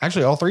them,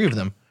 actually all 3 of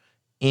them,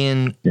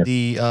 in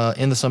the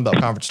Sun Belt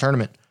Conference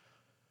tournament.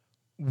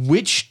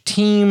 Which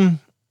team?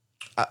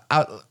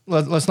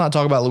 Let's not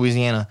talk about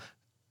Louisiana.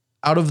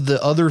 Out of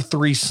the other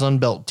 3 Sun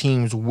Belt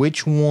teams,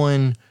 which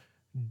one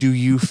do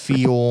you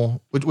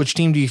feel? Which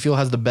team do you feel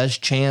has the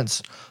best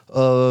chance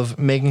of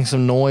making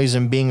some noise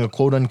and being a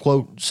quote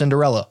unquote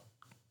Cinderella?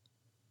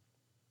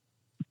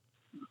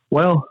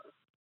 Well,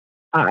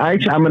 I'm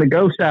going to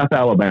go South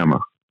Alabama.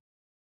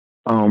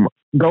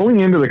 Going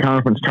into the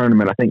conference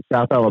tournament, I think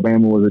South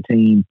Alabama was a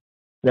team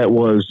that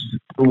was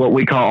what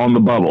we call on the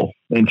bubble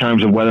in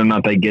terms of whether or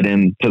not they get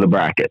into the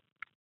bracket.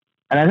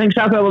 And I think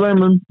South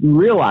Alabama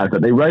realized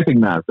that. They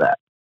recognized that.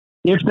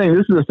 This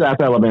is a South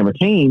Alabama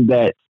team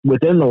that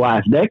within the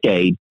last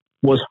decade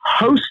was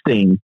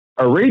hosting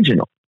a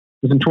regional.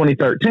 It was in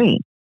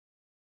 2013.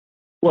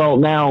 Well,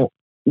 now,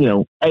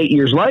 8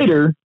 years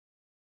later,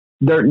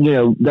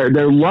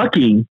 they're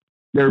lucky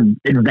they're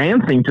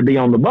advancing to be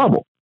on the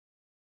bubble.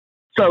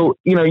 So,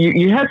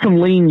 you had some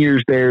lean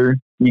years there.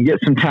 You get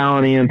some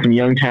talent in, some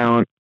young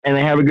talent, and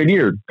they have a good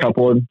year. A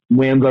couple of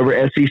wins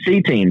over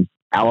SEC teams,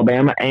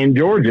 Alabama and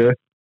Georgia,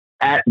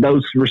 at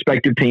those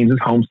respective teams'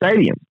 home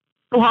stadiums.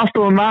 So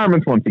hostile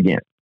environments once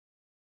again.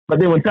 But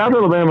then when South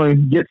Alabama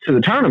gets to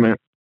the tournament,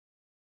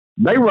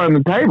 they run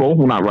the table.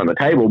 Well, not run the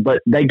table,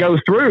 but they go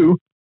through,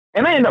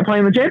 and they end up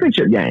playing the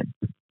championship game.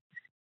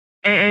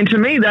 And to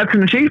me, that's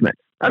an achievement.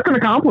 That's an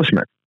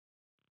accomplishment.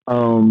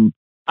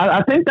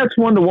 I think that's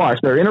one to watch.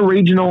 They're in a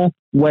regional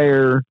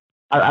where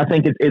I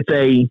think it's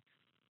a,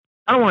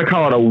 I don't want to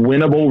call it a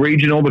winnable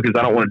regional because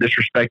I don't want to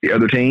disrespect the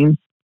other teams,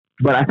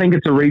 but I think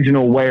it's a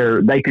regional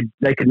where they could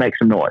make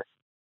some noise.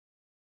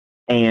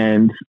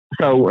 And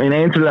so in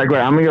answer to that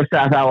question, I'm going to go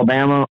South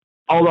Alabama.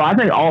 Although I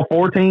think all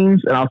 4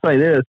 teams, and I'll say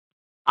this,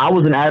 I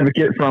was an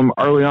advocate from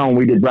early on when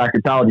we did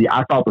bracketology.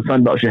 I thought the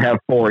Sun Belt should have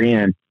 4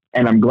 in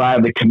And I'm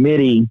glad the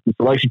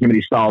selection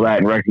committee saw that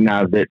and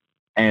recognized it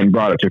and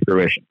brought it to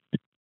fruition.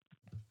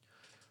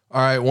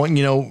 All right. Well,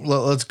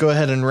 let's go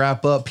ahead and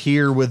wrap up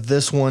here with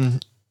this one.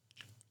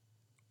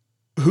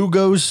 Who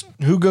goes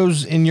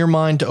in your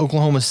mind to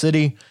Oklahoma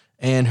City,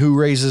 and who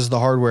raises the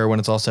hardware when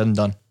it's all said and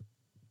done?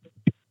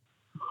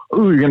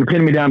 Ooh, you're going to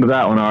pin me down to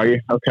that one, are you?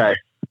 Okay.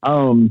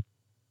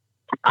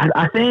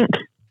 I think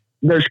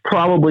there's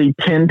probably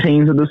 10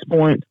 teams at this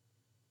point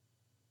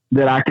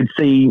that I could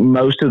see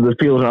most of the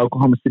field in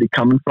Oklahoma City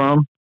coming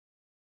from.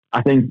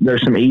 I think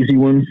there's some easy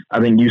ones. I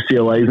think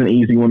UCLA is an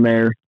easy one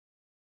there.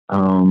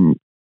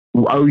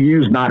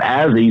 OU's not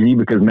as easy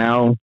because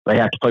now they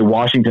have to play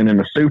Washington in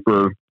the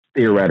Super,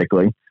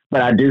 theoretically.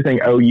 But I do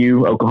think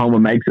Oklahoma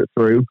makes it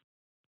through.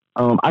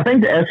 I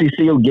think the SEC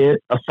will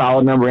get a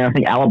solid number, and I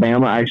think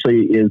Alabama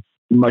actually is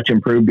much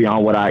improved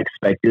beyond what I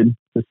expected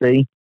to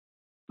see.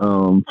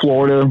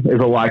 Florida is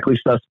a likely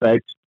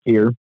suspect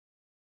here.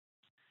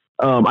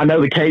 I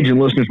know the Cajun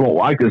listeners won't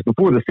like this.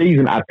 Before the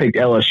season, I picked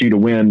LSU to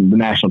win the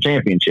national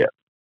championship.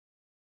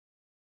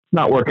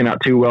 Not working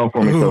out too well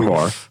for me so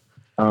far.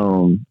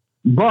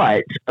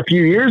 But a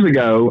few years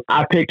ago,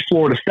 I picked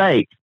Florida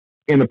State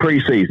in the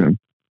preseason,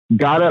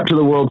 got up to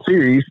the World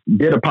Series,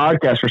 did a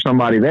podcast for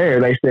somebody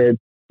there. They said,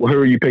 well, who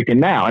are you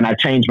picking now? And I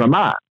changed my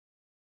mind.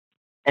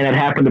 And it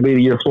happened to be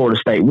the year Florida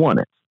State won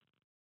it.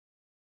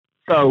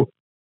 So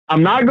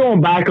I'm not going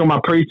back on my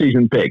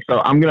preseason pick. So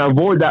I'm going to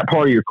avoid that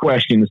part of your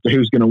question as to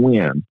who's going to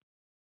win,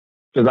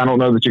 because I don't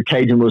know that your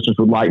Cajun listeners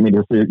would like me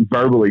to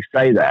verbally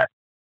say that.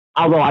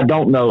 Although I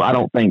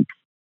don't think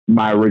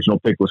my original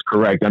pick was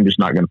correct. I'm just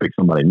not going to pick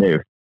somebody new.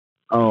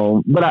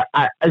 But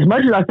I, as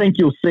much as I think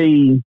you'll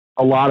see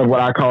a lot of what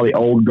I call the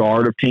old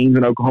guard of teams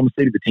in Oklahoma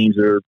City, the teams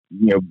that are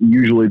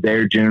usually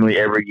there generally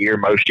every year,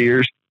 most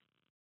years,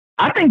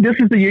 I think this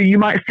is the year you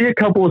might see a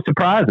couple of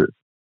surprises.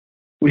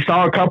 We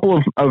saw a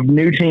couple of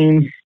new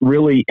teams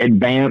really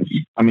advance.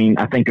 I mean,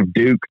 I think of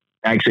Duke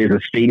actually as a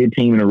seeded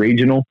team in a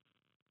regional.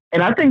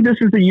 And I think this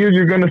is the year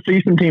you're going to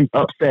see some teams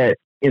upset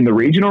in the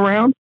regional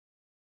round.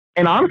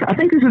 And honestly, I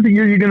think this is the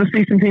year you're going to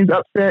see some teams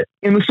upset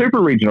in the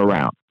super regional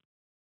round.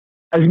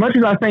 As much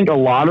as I think a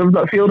lot of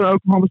the field in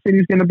Oklahoma City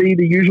is going to be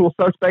the usual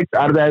suspects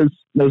out of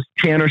those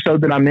 10 or so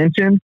that I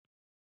mentioned,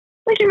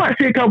 I think you might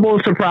see a couple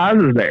of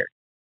surprises there.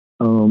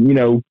 I'm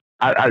going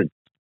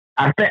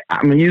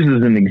to use this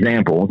as an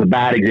example. It's a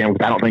bad example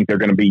because I don't think they're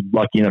going to be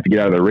lucky enough to get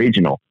out of the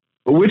regional.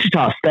 But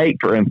Wichita State,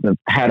 for instance,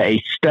 had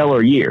a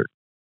stellar year.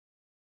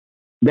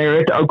 They're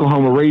at the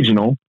Oklahoma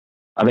Regional.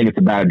 I think it's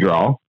a bad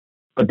draw.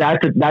 But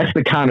that's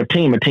the kind of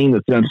team, a team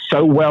that's done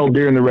so well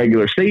during the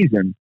regular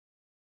season,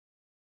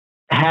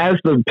 has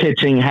the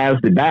pitching, has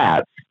the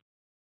bats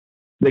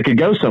that could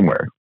go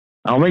somewhere.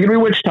 I don't think it'll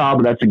be Wichita,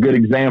 but that's a good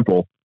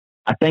example.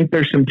 I think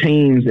there's some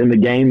teams in the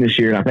game this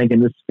year, and I think in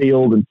this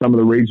field and some of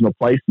the regional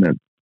placements,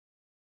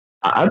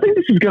 I think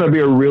this is going to be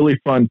a really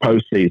fun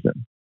postseason.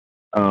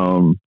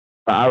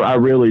 I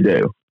really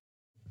do.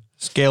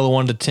 Scale of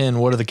 1 to 10,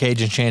 what are the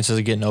Cajun chances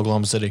of getting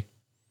Oklahoma City?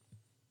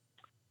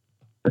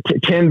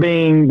 10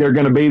 being they're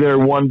going to be there,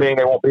 1 being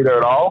they won't be there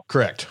at all?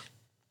 Correct.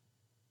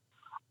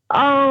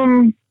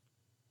 I'll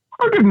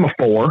give them a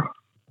 4.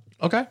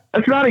 Okay.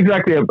 That's not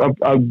exactly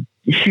a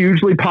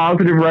hugely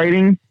positive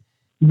rating,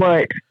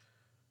 but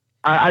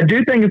I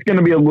do think it's going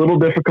to be a little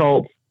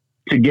difficult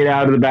to get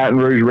out of the Baton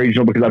Rouge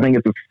regional because I think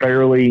it's a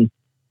fairly,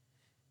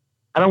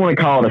 I don't want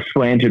to call it a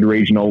slanted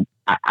regional.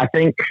 I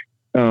think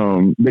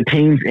the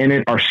teams in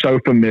it are so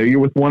familiar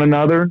with one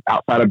another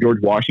outside of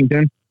George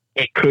Washington.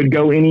 It could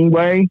go any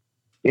way,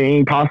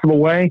 any possible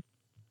way.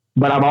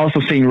 But I've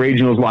also seen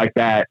regionals like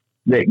that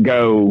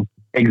go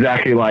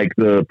exactly like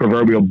the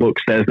proverbial book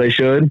says they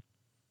should.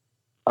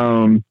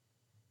 And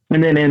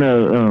then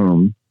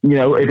in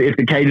if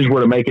the Cajuns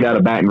were to make it out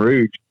of Baton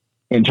Rouge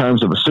in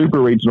terms of a super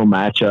regional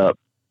matchup,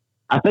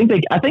 I think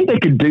they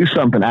could do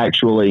something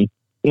actually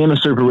in a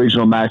super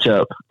regional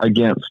matchup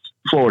against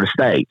Florida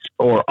State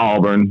or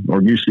Auburn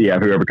or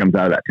UCF, whoever comes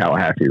out of that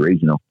Tallahassee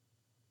regional.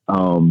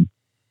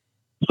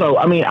 So,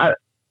 I mean,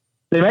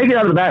 they make it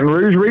out of the Baton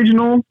Rouge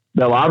regional.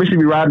 They'll obviously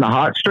be riding a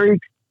hot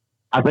streak.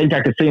 I think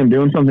I could see them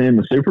doing something in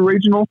the super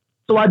regional.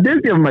 So I do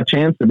give them a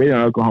chance to beat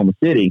on Oklahoma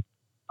City.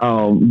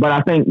 But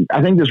I think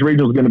this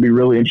regional is going to be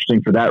really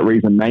interesting for that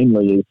reason.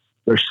 Mainly, is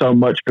there's so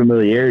much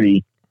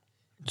familiarity.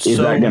 Is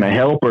that going to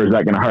help or is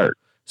that going to hurt?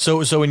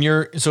 So in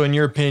your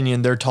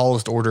opinion, their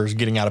tallest order is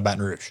getting out of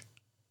Baton Rouge.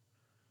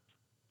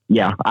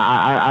 Yeah,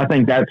 I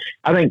think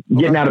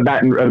getting out of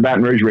Baton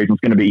Rouge region is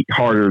going to be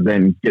harder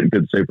than getting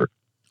to the super.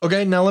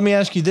 Okay, now let me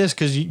ask you this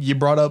because you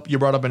brought up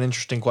an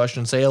interesting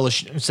question.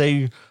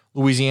 Say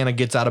Louisiana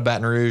gets out of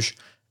Baton Rouge,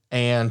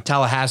 and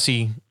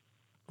Tallahassee,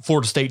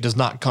 Florida State does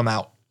not come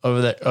out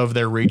of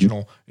their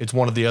regional. It's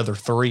one of the other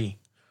 3.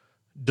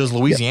 Does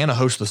Louisiana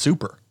host the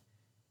Super?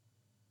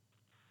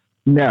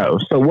 No.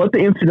 So what the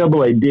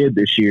NCAA did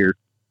this year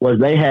was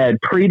they had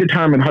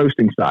predetermined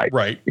hosting sites.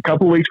 Right. A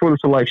couple of weeks before the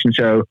selection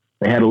show,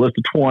 they had a list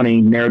of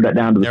 20, narrowed that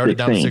down to 16.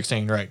 Down to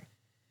 16, right.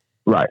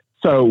 Right.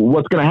 So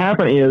what's going to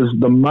happen is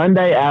the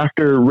Monday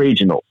after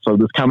regional, so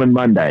this coming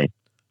Monday,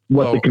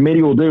 what the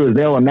committee will do is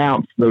they'll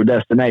announce their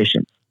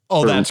destination.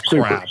 Oh, that's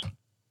supers. crap.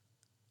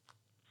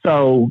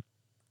 So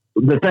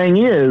the thing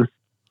is,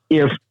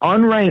 if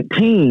unranked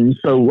teams,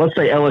 so let's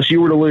say LSU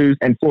were to lose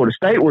and Florida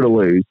State were to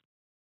lose,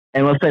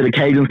 and let's say the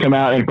Cajuns come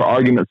out and for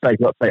argument's sake,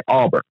 let's say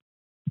Auburn.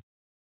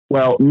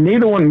 Well,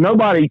 neither one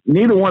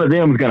of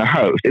them is going to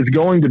host. It's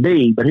going to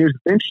be, but here's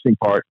the interesting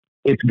part.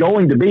 It's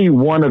going to be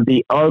one of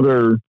the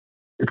other,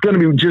 it's going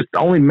to be just the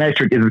only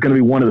metric is it's going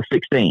to be one of the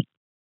 16.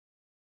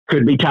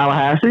 Could be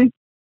Tallahassee,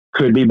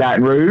 could be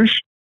Baton Rouge,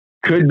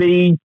 could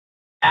be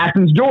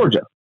Athens,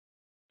 Georgia.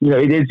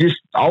 It's just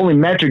the only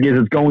metric is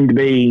it's going to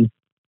be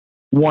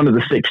one of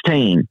the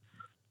 16.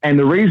 And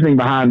the reasoning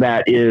behind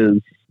that is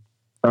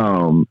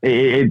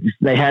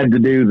they had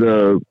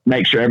to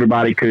make sure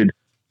everybody could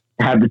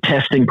have the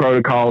testing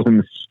protocols and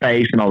the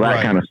space and all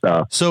that kind of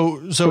stuff.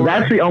 So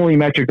that's the only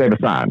metric they've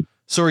assigned.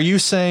 So are you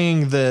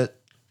saying that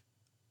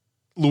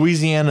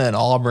Louisiana and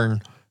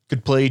Auburn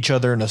could play each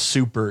other in a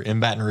super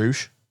in Baton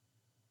Rouge?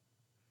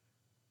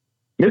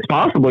 It's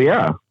possible,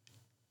 yeah.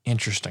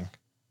 Interesting.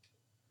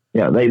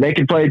 Yeah, they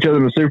could play each other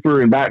in the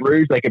super in Baton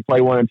Rouge. They could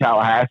play one in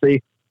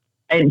Tallahassee.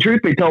 And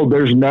truth be told,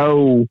 there's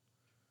no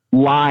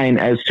line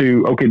as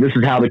to, okay, this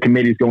is how the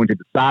committee is going to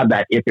decide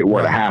that if it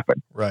were to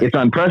happen. Right. It's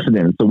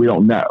unprecedented, so we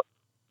don't know.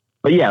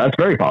 But yeah, that's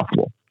very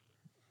possible.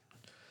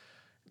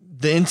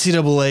 The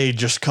NCAA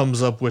just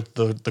comes up with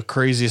the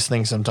craziest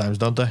things sometimes,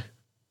 don't they?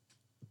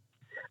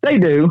 They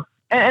do.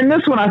 And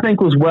this one I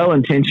think was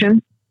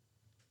well-intentioned.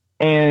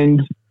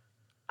 And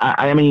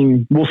I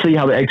mean, we'll see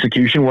how the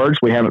execution works.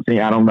 We haven't seen,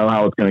 I don't know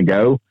how it's going to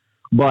go.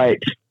 But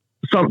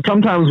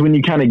sometimes when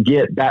you kind of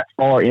get that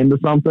far into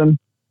something,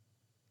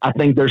 I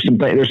think there's some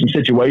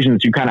situations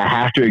that you kind of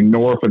have to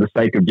ignore for the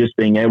sake of just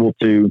being able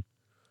to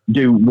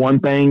do one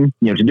thing.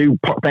 To do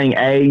thing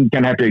A, you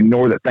kind of have to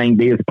ignore that thing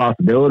B is a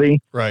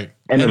possibility. Right.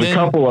 And there's a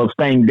couple of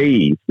thing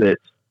B's that.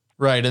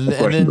 Right. And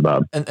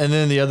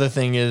then the other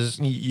thing is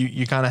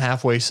you kind of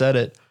halfway said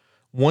it.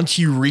 Once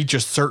you reach a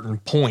certain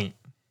point,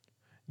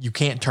 you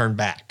can't turn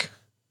back.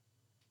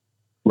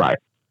 Right.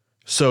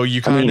 So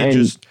you kind of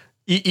just,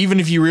 even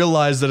if you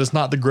realize that it's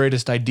not the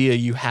greatest idea,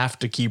 you have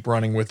to keep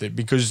running with it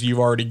because you've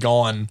already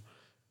gone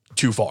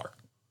too far.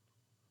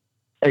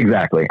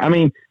 Exactly. I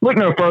mean, look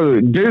no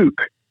further.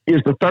 Duke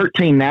is the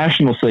 13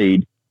 national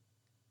seed,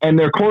 and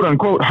they're quote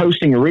unquote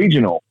hosting a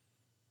regional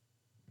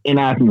in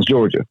Athens,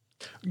 Georgia.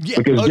 Yeah,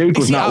 because Duke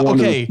was not one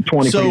of the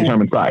 20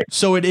 predetermined sites.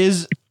 So it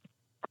is.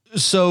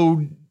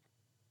 So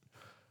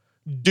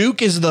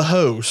Duke is the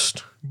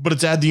host, but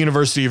it's at the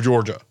University of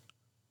Georgia.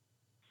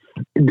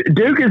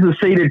 Duke is the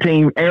seeded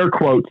team, air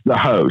quotes, the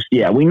host.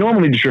 Yeah, we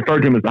normally just refer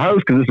to him as the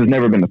host because this has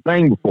never been a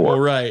thing before. Oh,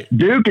 right.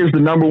 Duke is the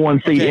number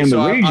one seed in the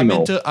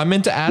regional. I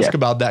meant to ask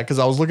about that because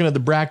I was looking at the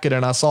bracket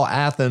and I saw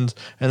Athens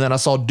and then I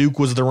saw Duke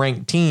was the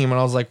ranked team and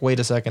I was like, wait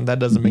a second, that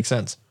doesn't make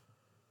sense.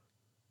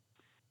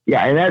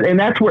 Yeah, and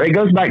that's where it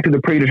goes back to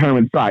the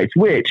predetermined sites,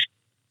 which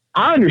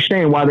I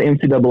understand why the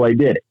NCAA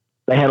did it.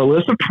 They had a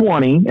list of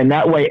 20, and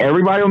that way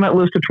everybody on that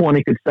list of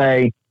 20 could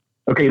say,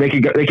 okay, they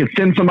could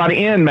send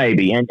somebody in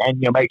maybe and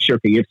make sure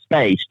you have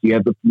space, you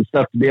have the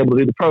stuff to be able to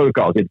do the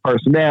protocols, you have the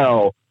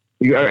personnel,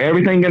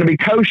 everything going to be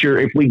kosher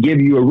if we give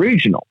you a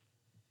regional.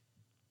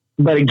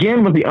 But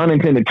again, with the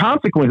unintended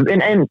consequences,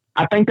 and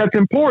I think that's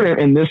important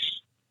in this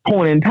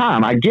point in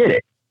time. I get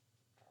it.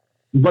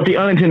 But the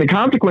unintended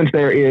consequence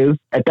there is,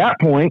 at that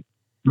point,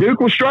 Duke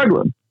was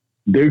struggling.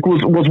 Duke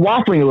was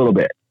waffling a little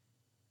bit.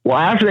 Well,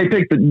 after they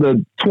picked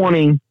the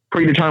 20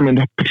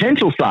 predetermined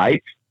potential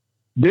sites,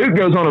 Duke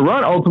goes on a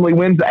run, ultimately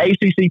wins the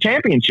ACC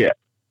championship.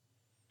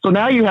 So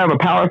now you have a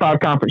Power 5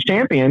 conference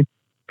champion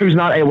who's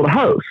not able to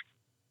host.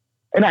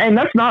 And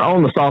that's not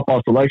on the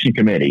softball selection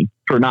committee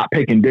for not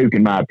picking Duke,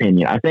 in my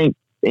opinion. I think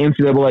the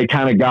NCAA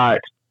kind of got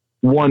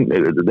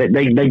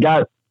they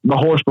got the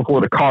horse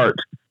before the cart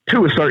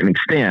to a certain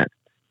extent,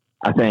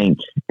 I think.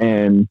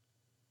 And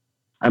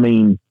I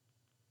mean,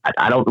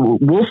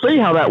 we'll see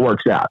how that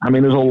works out. I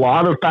mean, there's a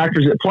lot of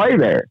factors at play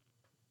there.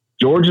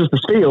 Georgia's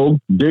the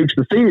field, Duke's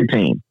the seeded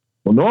team.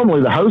 Well,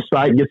 normally the host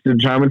site gets to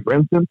determine, for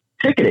instance,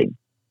 ticketing.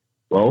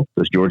 Well,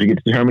 does Georgia get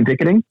to determine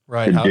ticketing?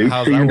 Right. Do Duke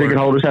season ticket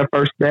holders have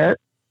first bet?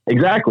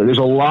 Exactly. There's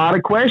a lot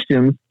of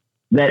questions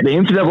that the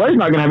NCAA is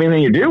not going to have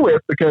anything to do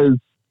with because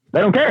they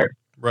don't care.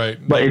 Right.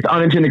 But it's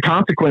unintended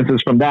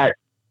consequences from that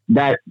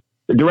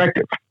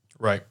directive.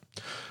 Right.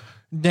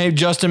 Dave,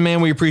 Justin,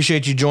 man, we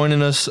appreciate you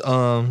joining us.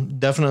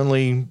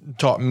 Definitely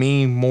taught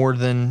me more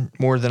than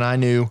I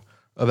knew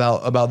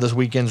about this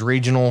weekend's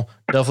regional.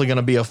 Definitely going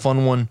to be a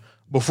fun one.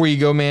 Before you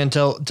go, man,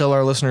 tell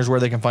our listeners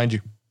where they can find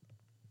you.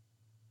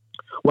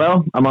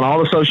 Well, I'm on all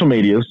the social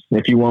medias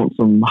if you want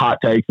some hot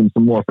takes and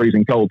some more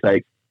freezing cold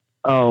takes.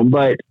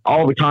 But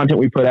all the content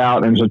we put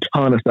out, and there's a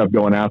ton of stuff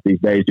going out these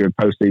days during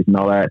postseason and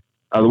all that.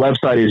 The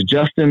website is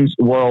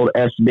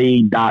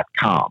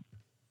justinsworldsb.com.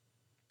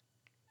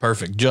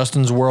 Perfect.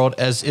 Justin's World.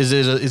 Is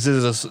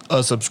it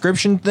a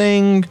subscription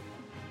thing?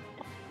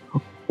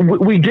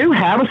 We do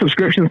have a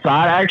subscription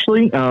site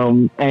actually,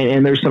 and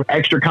there's some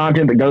extra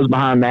content that goes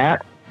behind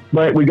that.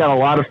 but we've got a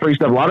lot of free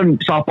stuff, a lot of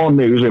softball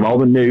news. We have all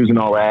the news and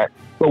all that.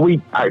 But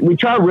we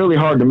try really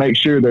hard to make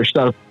sure there's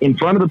stuff in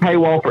front of the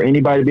paywall for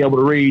anybody to be able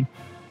to read,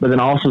 but then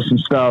also some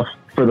stuff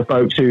for the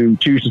folks who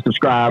choose to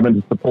subscribe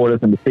and to support us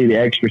and to see the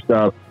extra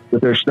stuff,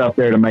 that there's stuff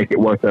there to make it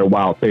worth their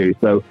while too.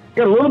 So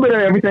got a little bit of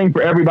everything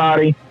for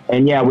everybody.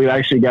 And yeah, we've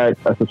actually got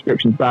a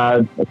subscription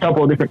side, a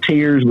couple of different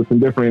tiers with some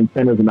different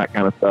incentives and that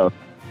kind of stuff.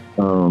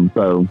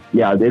 So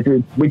yeah,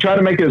 we try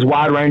to make it as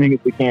wide ranging as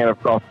we can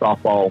across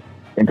softball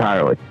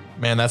entirely.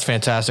 Man, that's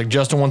fantastic.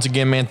 Justin, once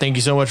again, man, thank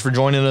you so much for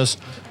joining us.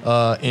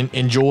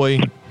 Enjoy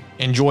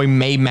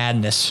May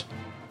Madness.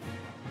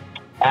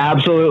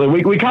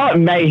 Absolutely. We call it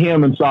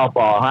mayhem in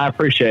softball. I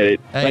appreciate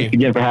it. Thanks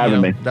again for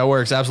having me. That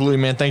works. Absolutely,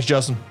 man. Thanks,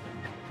 Justin.